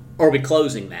onboarding, are we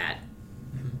closing that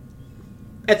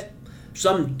at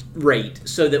some rate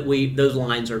so that those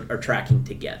lines are tracking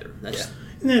together?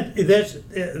 That's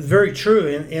very true.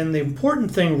 And the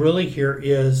important thing really here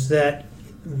is that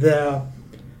the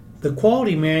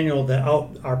quality manual that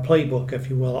our playbook,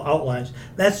 if you will, outlines,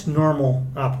 that's normal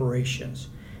operations.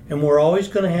 And we're always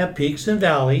going to have peaks and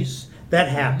valleys that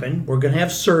happen. We're going to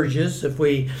have surges if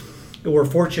we're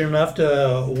fortunate enough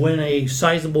to win a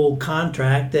sizable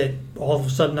contract that all of a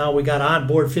sudden now we got on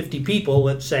board 50 people,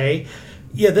 let's say.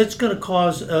 Yeah, that's going to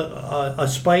cause a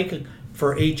spike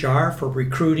for HR, for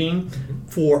recruiting,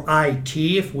 for IT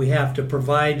if we have to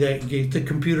provide get the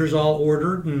computers all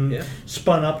ordered and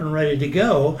spun up and ready to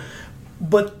go.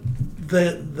 But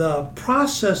the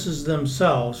processes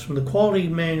themselves, from the quality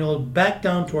manual back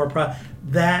down to our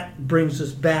that brings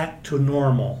us back to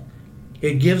normal.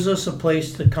 It gives us a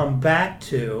place to come back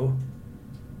to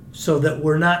so that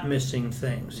we're not missing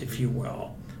things, if you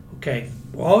will. Okay,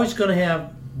 we're always going to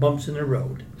have bumps in the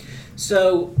road.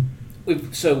 So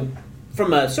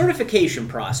from a certification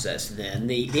process then,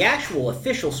 the actual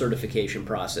official certification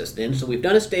process then, so we've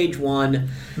done a stage one,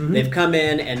 they've come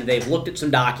in and they've looked at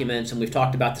some documents and we've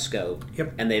talked about the scope,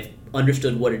 and they've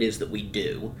understood what it is that we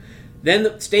do.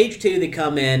 Then stage two, they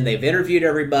come in, they've interviewed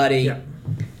everybody.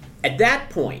 At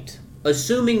that point,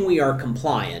 assuming we are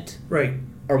compliant,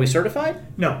 are we certified?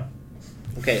 No.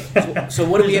 Okay, so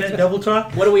what do we have to double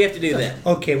talk? What do we have to do then?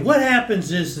 Okay, what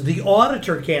happens is the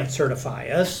auditor can't certify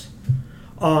us.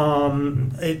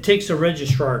 It takes a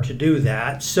registrar to do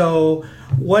that. So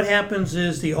what happens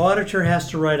is the auditor has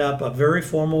to write up a very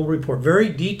formal report, very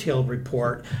detailed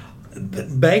report.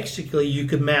 Basically, you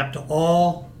could map to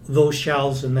all those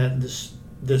shells in this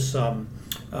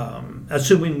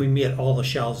assuming we meet all the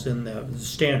shells in the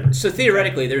standards. So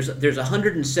theoretically, there's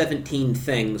 117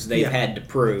 things they've had to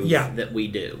prove that we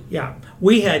do. Yeah,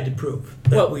 we had to prove.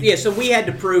 So we had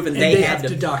to prove, and they had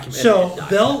to document. So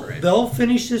they'll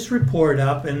finish this report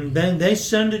up, and then they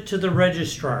send it to the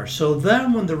registrar. So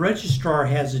then, when the registrar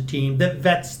has a team that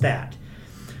vets that,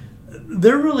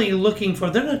 they're really looking for,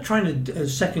 they're not trying to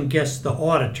second guess the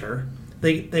auditor.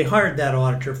 They hired that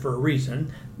auditor for a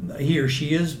reason. He or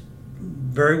she is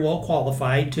very well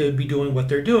qualified to be doing what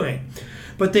they're doing.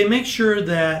 But they make sure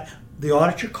that the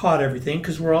auditor caught everything,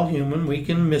 because we're all human, we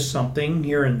can miss something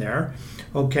here and there.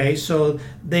 Okay, so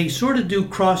they sort of do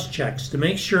cross checks to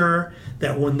make sure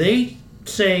that when they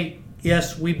say,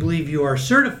 yes, we believe you are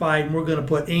certified, and we're going to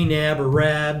put ANAB or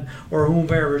RAB or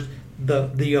whomever,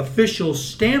 the official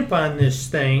stamp on this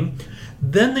thing,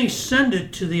 then they send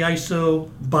it to the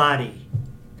ISO body.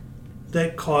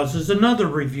 That causes another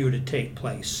review to take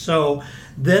place. So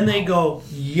then they go,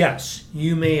 yes,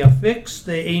 you may affix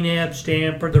the ANAB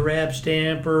stamp or the RAB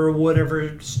stamp or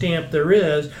whatever stamp there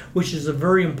is, which is a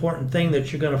very important thing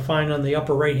that you're going to find on the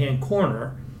upper right-hand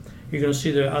corner. You're going to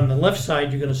see on the left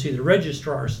side, you're going to see the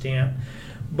registrar stamp.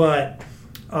 But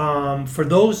for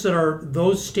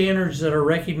those standards that are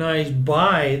recognized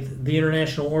by the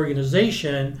international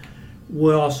organization,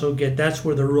 will also get, that's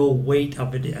where the real weight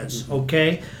of it is,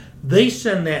 okay? They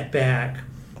send that back.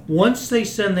 Once they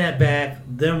send that back,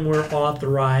 then we're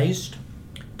authorized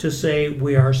to say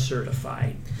we are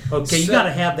certified. Okay, you got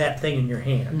to have that thing in your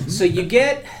hand. So you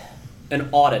get an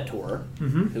auditor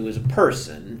who is a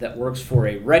person that works for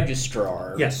a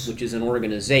registrar, yes, which is an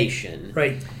organization.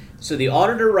 Right. So the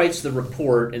auditor writes the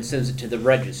report and sends it to the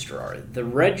registrar. The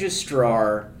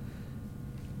registrar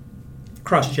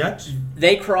cross-checks.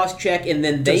 They cross-check, and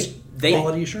then they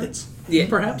quality assurance. Yeah,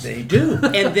 perhaps they do.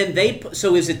 And then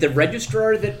so is it the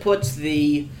registrar that puts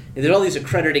there's all these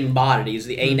accrediting bodies,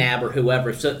 the ANAB or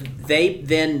whoever, so they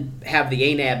then have the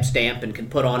ANAB stamp and can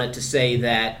put on it to say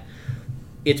that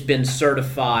it's been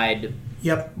certified.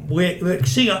 Yep.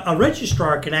 See, a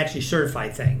registrar can actually certify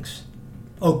things,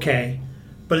 okay,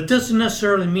 but it doesn't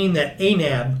necessarily mean that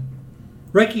ANAB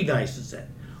recognizes it.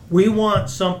 We want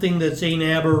something that's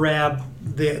ANAB or RAB,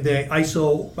 the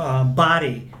ISO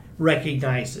body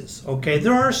recognizes. Okay,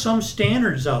 there are some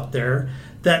standards out there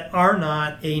that are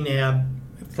not ANAB,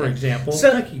 for example,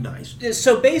 recognized.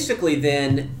 So basically,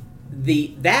 then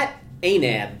that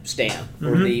ANAB stamp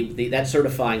or that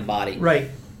certifying body,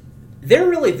 right? They're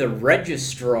really the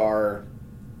registrar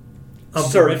of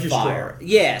certifier. The registrar.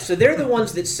 Yeah, so they're the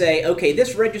ones that say, okay,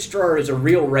 this registrar is a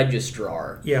real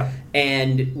registrar. Yeah.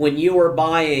 And when you are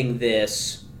buying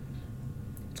this,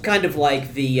 it's kind of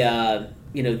like the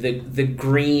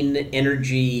green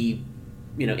energy,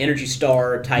 Energy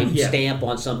Star type stamp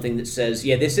on something that says,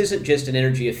 this isn't just an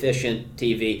energy efficient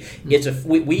TV. It's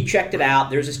we checked it out.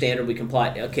 There's a standard, we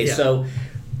comply. Okay, so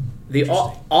the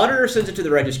auditor sends it to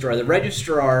the registrar. The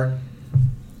registrar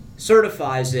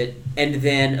certifies it and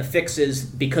then affixes,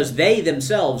 because they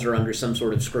themselves are under some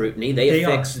sort of scrutiny. They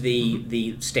affix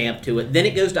the stamp to it. Then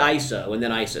it goes to ISO, and then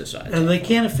ISO signs. And they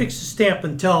can't affix the stamp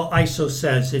until ISO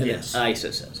says it is.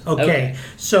 ISO says. Okay.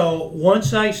 So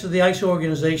once the ISO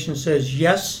organization says,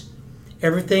 yes,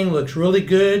 everything looks really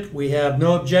good, we have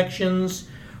no objections,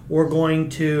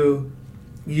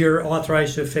 you're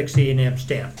authorized to affix the ANAB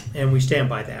stamp, and we stand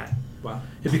by that. Wow.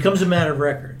 It becomes a matter of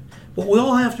record. But we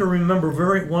all have to remember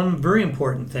one very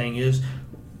important thing is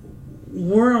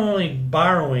we're only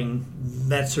borrowing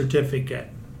that certificate,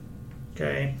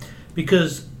 okay?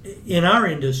 Because in our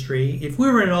industry, if we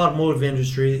were in the automotive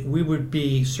industry, we would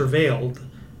be surveilled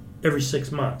every 6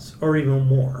 months or even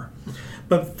more.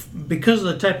 But because of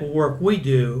the type of work we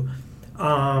do,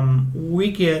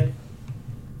 we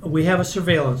have a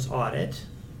surveillance audit.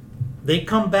 They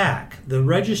come back. The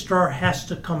registrar has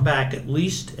to come back at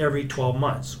least every 12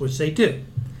 months, which they do.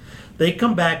 They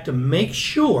come back to make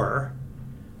sure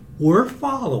we're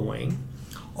following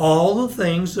all the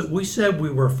things that we said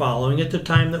we were following at the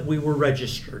time that we were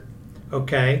registered.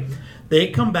 Okay?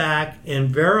 They come back and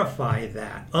verify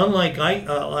that. Unlike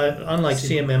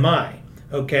CMMI,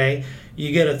 okay?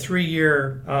 You get a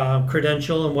 3-year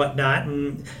credential and whatnot,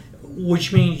 and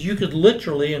which means you could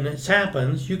literally, and this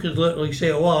happens, you could literally say,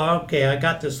 well, okay, I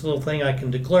got this little thing I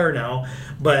can declare now,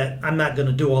 but I'm not going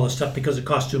to do all this stuff because it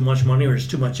costs too much money or it's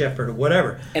too much effort or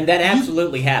whatever. And that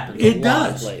absolutely happens in a lot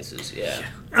of places, yeah.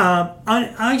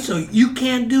 ISO, you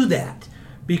can't do that,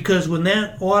 because when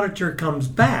that auditor comes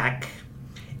back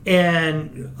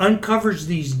and uncovers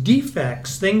these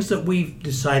defects, things that we've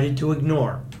decided to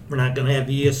ignore, we're not going to have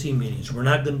ESC meetings, we're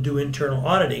not going to do internal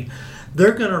auditing,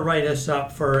 they're going to write us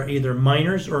up for either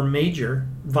minors or major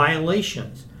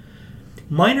violations.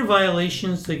 Minor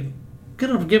violations, they're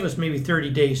going to give us maybe 30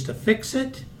 days to fix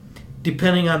it,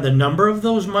 depending on the number of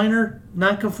those minor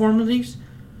nonconformities.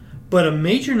 But a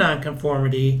major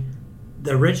nonconformity,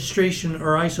 the registration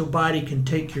or ISO body can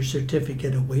take your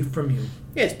certificate away from you.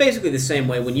 Yeah, it's basically the same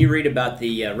way when you read about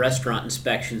the restaurant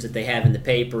inspections that they have in the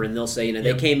paper, and they'll say,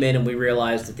 they came in and we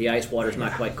realized that the ice water's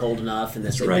not quite cold enough, and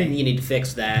they say, right. You need to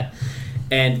fix that.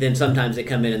 And then sometimes they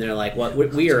come in and they're like, "What?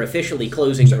 We are officially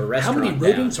closing your restaurant." How many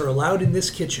rodents are allowed in this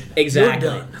kitchen? Exactly.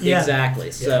 You're done. Yeah.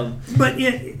 Exactly. So, but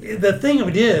the thing of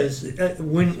it is,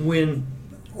 when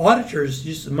auditors,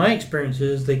 just in my experience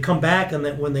is, they come back and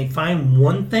that when they find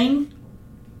one thing,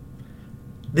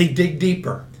 they dig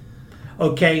deeper.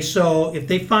 Okay, so if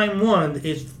they find one,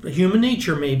 it's human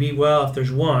nature maybe. Well, if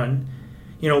there's one,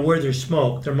 where there's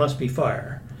smoke, there must be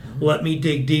fire. Let me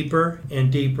dig deeper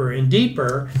and deeper and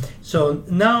deeper. So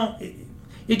now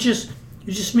it just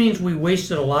means we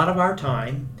wasted a lot of our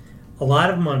time, a lot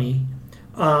of money.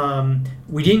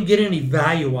 We didn't get any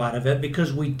value out of it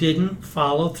because we didn't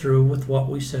follow through with what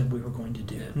we said we were going to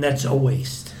do. And that's a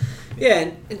waste.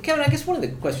 Yeah, and Kevin, I guess one of the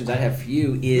questions I have for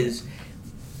you is,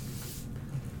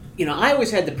 I always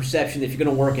had the perception that if you're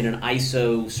going to work in an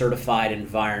ISO certified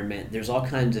environment, there's all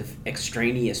kinds of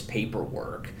extraneous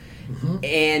paperwork. Mm-hmm.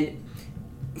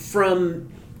 And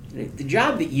from the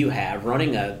job that you have,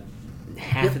 running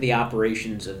half of the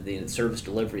operations of the service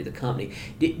delivery of the company,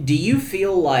 do you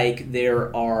feel like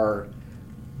there are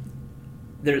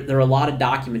a lot of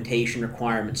documentation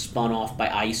requirements spun off by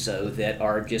ISO that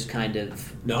are just kind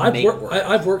of No,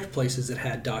 I've worked places that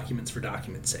had documents for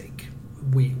document's sake.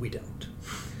 We don't,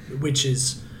 which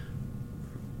is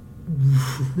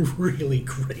really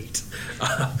great.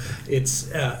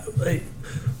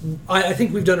 I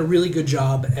think we've done a really good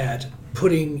job at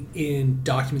putting in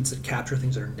documents that capture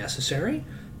things that are necessary,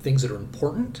 things that are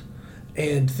important,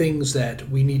 and things that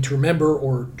we need to remember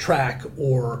or track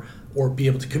or be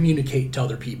able to communicate to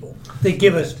other people. They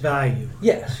give us value.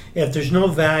 Yes. If there's no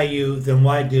value, then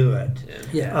why do it?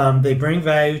 Yeah. They bring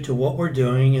value to what we're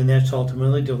doing, and that's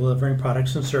ultimately delivering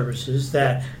products and services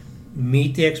that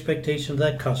meet the expectations of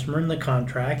that customer in the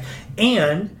contract,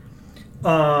 and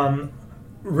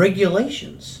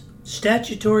regulations,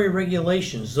 statutory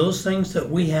regulations, those things that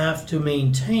we have to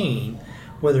maintain,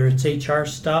 whether it's HR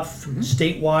stuff,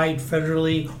 statewide,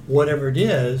 federally, whatever it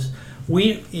is.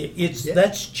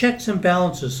 That's checks and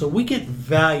balances, so we get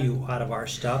value out of our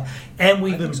stuff, and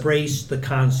we've embraced the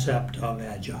concept of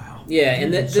Agile. Yeah,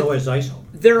 and so has ISO.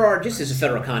 There are, just as a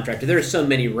federal contractor, there are so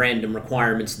many random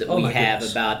requirements that we have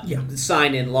about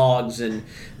sign-in logs and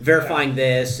verifying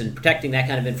this and protecting that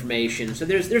kind of information. So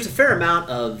there's a fair amount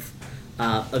of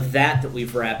that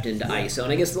we've wrapped into ISO.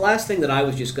 And I guess the last thing that I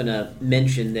was just going to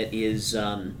mention that is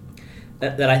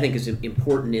that I think is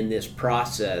important in this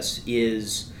process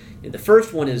is, the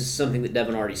first one is something that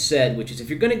Devin already said, which is if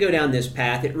you're going to go down this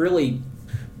path, it really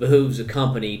behooves a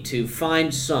company to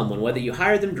find someone, whether you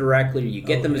hire them directly or you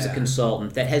get them as a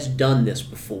consultant, that has done this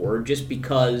before, just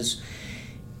because,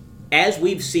 as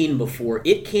we've seen before,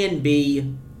 it can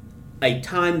be a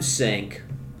time sink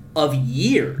of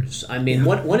years. I mean,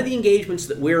 one of the engagements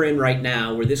that we're in right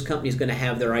now, where this company is going to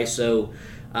have their ISO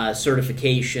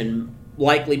certification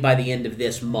likely by the end of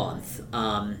this month,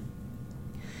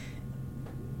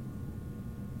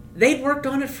 they'd worked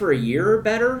on it for a year or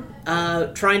better,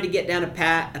 trying to get down a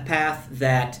path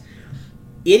that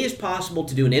it is possible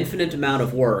to do an infinite amount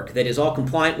of work that is all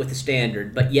compliant with the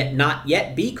standard, but yet not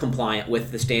yet be compliant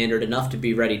with the standard enough to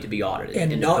be ready to be audited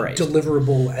and not appraised.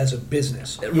 Deliverable as a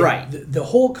business. Right. The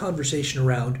whole conversation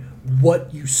around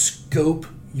what you scope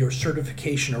your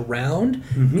certification around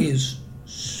is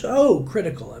so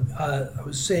critical. I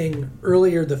was saying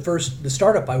earlier, the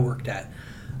startup I worked at,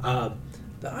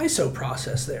 the ISO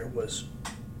process there was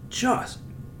just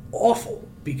awful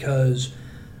because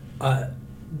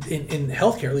in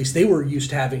healthcare, at least, they were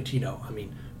used to having to,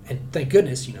 and thank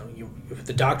goodness,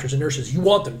 the doctors and nurses, you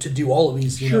want them to do all of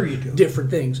these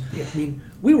different things. Yeah. I mean,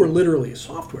 we were literally a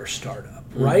software startup,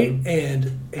 right?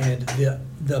 And the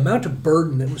amount of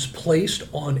burden that was placed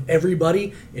on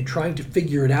everybody in trying to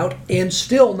figure it out and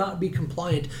still not be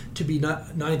compliant to be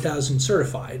 9,000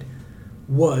 certified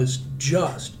was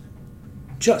just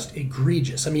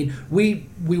egregious. I mean, we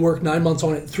worked 9 months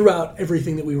on it. Throughout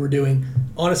everything that we were doing,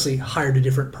 honestly, hired a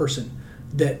different person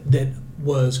that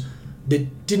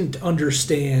didn't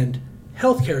understand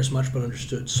healthcare as much, but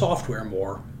understood software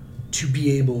more, to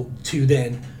be able to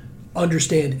then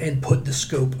understand and put the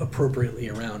scope appropriately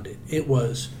around it. It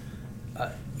was,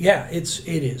 it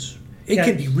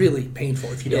can be really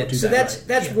painful if you don't do that. So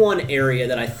that's one area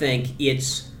that I think you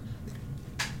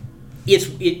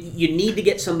need to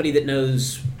get somebody that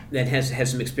knows, that has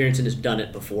some experience and has done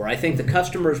it before. I think the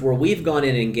customers where we've gone in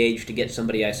and engaged to get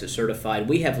somebody ISO certified,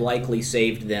 we have likely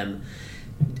saved them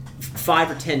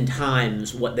 5 or 10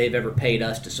 times what they've ever paid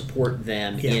us to support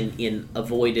them in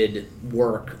avoided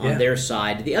work on their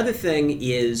side. The other thing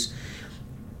is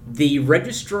the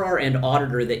registrar and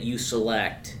auditor that you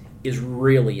select is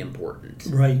really important.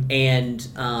 Right. And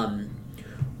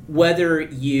whether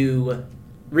you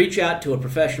reach out to a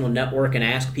professional network and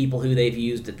ask people who they've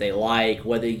used that they like,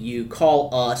 whether you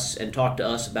call us and talk to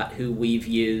us about who we've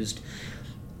used,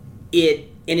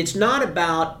 it's not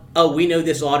about, oh, we know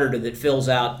this auditor that fills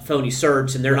out phony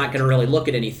certs and they're not going to really look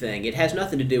at anything. It has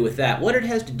nothing to do with that. What it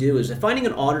has to do is finding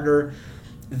an auditor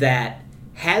that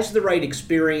has the right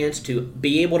experience to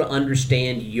be able to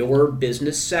understand your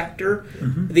business sector.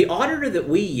 The auditor that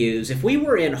we use, if we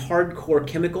were in hardcore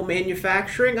chemical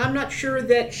manufacturing, I'm not sure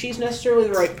that she's necessarily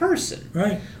the right person.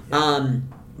 Right.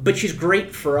 But she's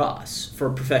great for us, for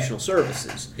professional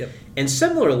services. Yep. And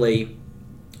similarly,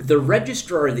 the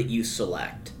registrar that you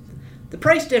select, the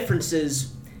price difference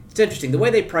is, it's interesting. The way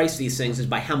they price these things is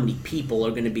by how many people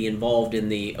are going to be involved in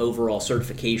the overall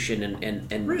certification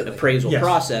and Really? appraisal Yes.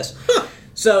 process.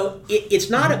 So it's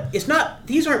not.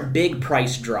 These aren't big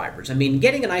price drivers. I mean,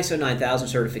 getting an ISO 9000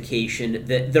 certification,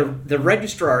 the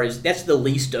registrar that's the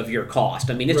least of your cost.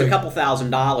 I mean, it's a couple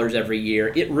 $1,000s every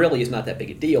year. It really is not that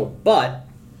big a deal. But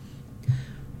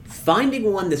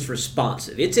finding one that's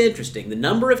responsive, it's interesting. The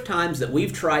number of times that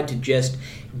we've tried to just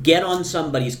get on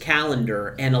somebody's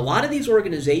calendar, and a lot of these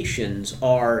organizations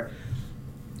are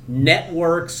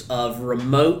networks of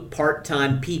remote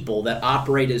part-time people that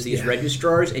operate as these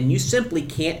registrars, and you simply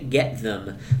can't get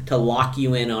them to lock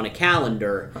you in on a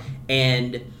calendar.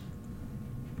 And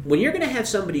when you're going to have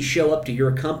somebody show up to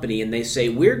your company and they say,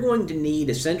 we're going to need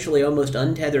essentially almost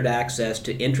untethered access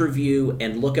to interview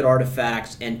and look at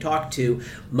artifacts and talk to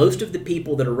most of the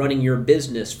people that are running your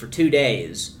business for 2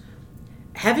 days,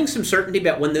 having some certainty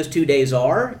about when those 2 days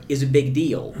are is a big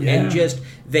deal. Yeah. And just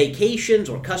vacations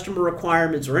or customer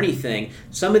requirements or anything,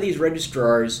 some of these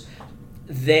registrars,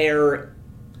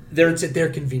 It's at their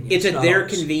convenience. it's at not their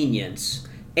ours. convenience.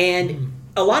 And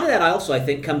a lot of that I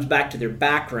think comes back to their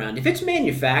background. If it's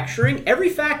manufacturing, every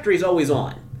factory is always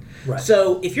on. Right.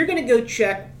 So if you're going to go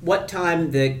check what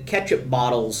time the ketchup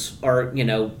bottles are,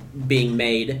 being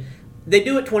made, they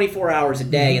do it 24 hours a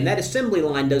day, and that assembly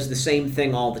line does the same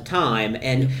thing all the time.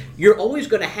 And you're always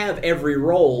going to have every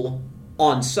role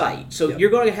on site. So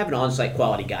you're going to have an on-site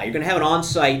quality guy. You're going to have an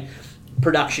on-site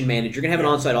production manager. You're going to have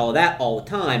an on-site all of that all the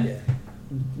time. Yeah.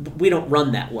 We don't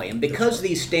run that way. And because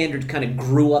these standards kind of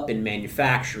grew up in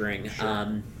manufacturing,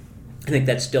 I think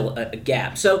that's still a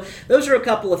gap. So those are a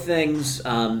couple of things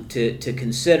to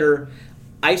consider.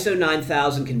 ISO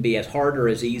 9000 can be as hard or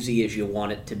as easy as you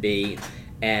want it to be.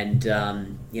 And,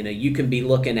 you can be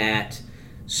looking at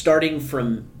starting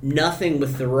from nothing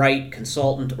with the right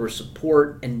consultant or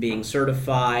support and being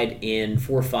certified in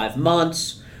 4 or 5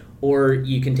 months, or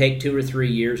you can take 2 or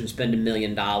 3 years and spend $1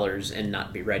 million and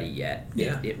not be ready yet.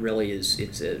 Yeah. It really is,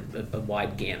 it's a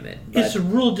wide gamut. It's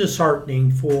real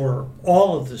disheartening for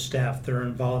all of the staff that are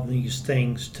involved in these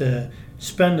things to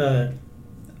spend a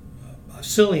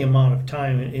silly amount of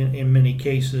time in many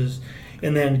cases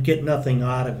and then get nothing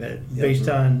out of it based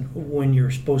on when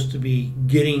you're supposed to be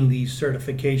getting these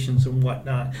certifications and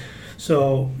whatnot.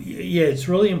 So, yeah, it's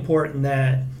really important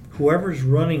that whoever's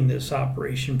running this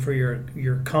operation for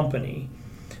your company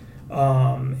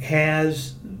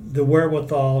has the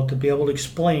wherewithal to be able to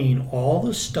explain all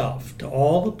the stuff to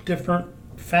all the different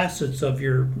facets of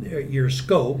your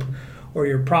scope or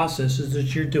your processes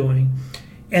that you're doing,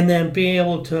 and then be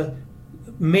able to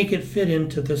make it fit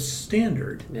into the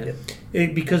standard. Yep.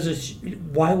 Because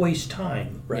why waste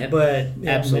time? Right. But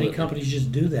Absolutely. many companies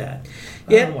just do that.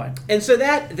 I Yeah, don't know why. and so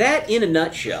that in a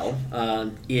nutshell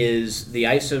is the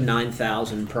ISO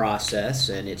 9000 process,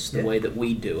 and it's the way that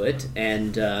we do it.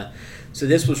 And so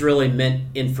this was really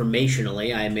meant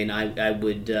informationally. I mean, I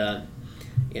would,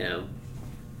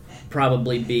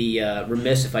 probably be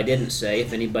remiss if I didn't say,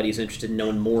 if anybody's interested in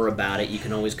knowing more about it, you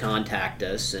can always contact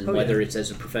us, and whether it's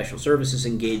as a professional services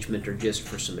engagement or just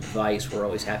for some advice, we're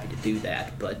always happy to do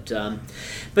that. But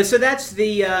so that's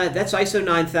that's ISO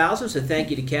 9000. So thank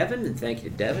you to Kevin, and thank you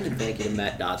to Devin, and thank you to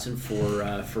Matt Dodson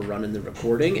for running the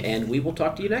recording, and we will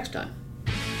talk to you next time.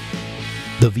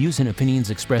 The views and opinions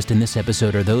expressed in this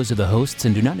episode are those of the hosts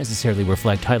and do not necessarily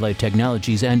reflect Highlight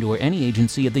Technologies and/or any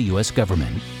agency of the U.S.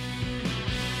 government.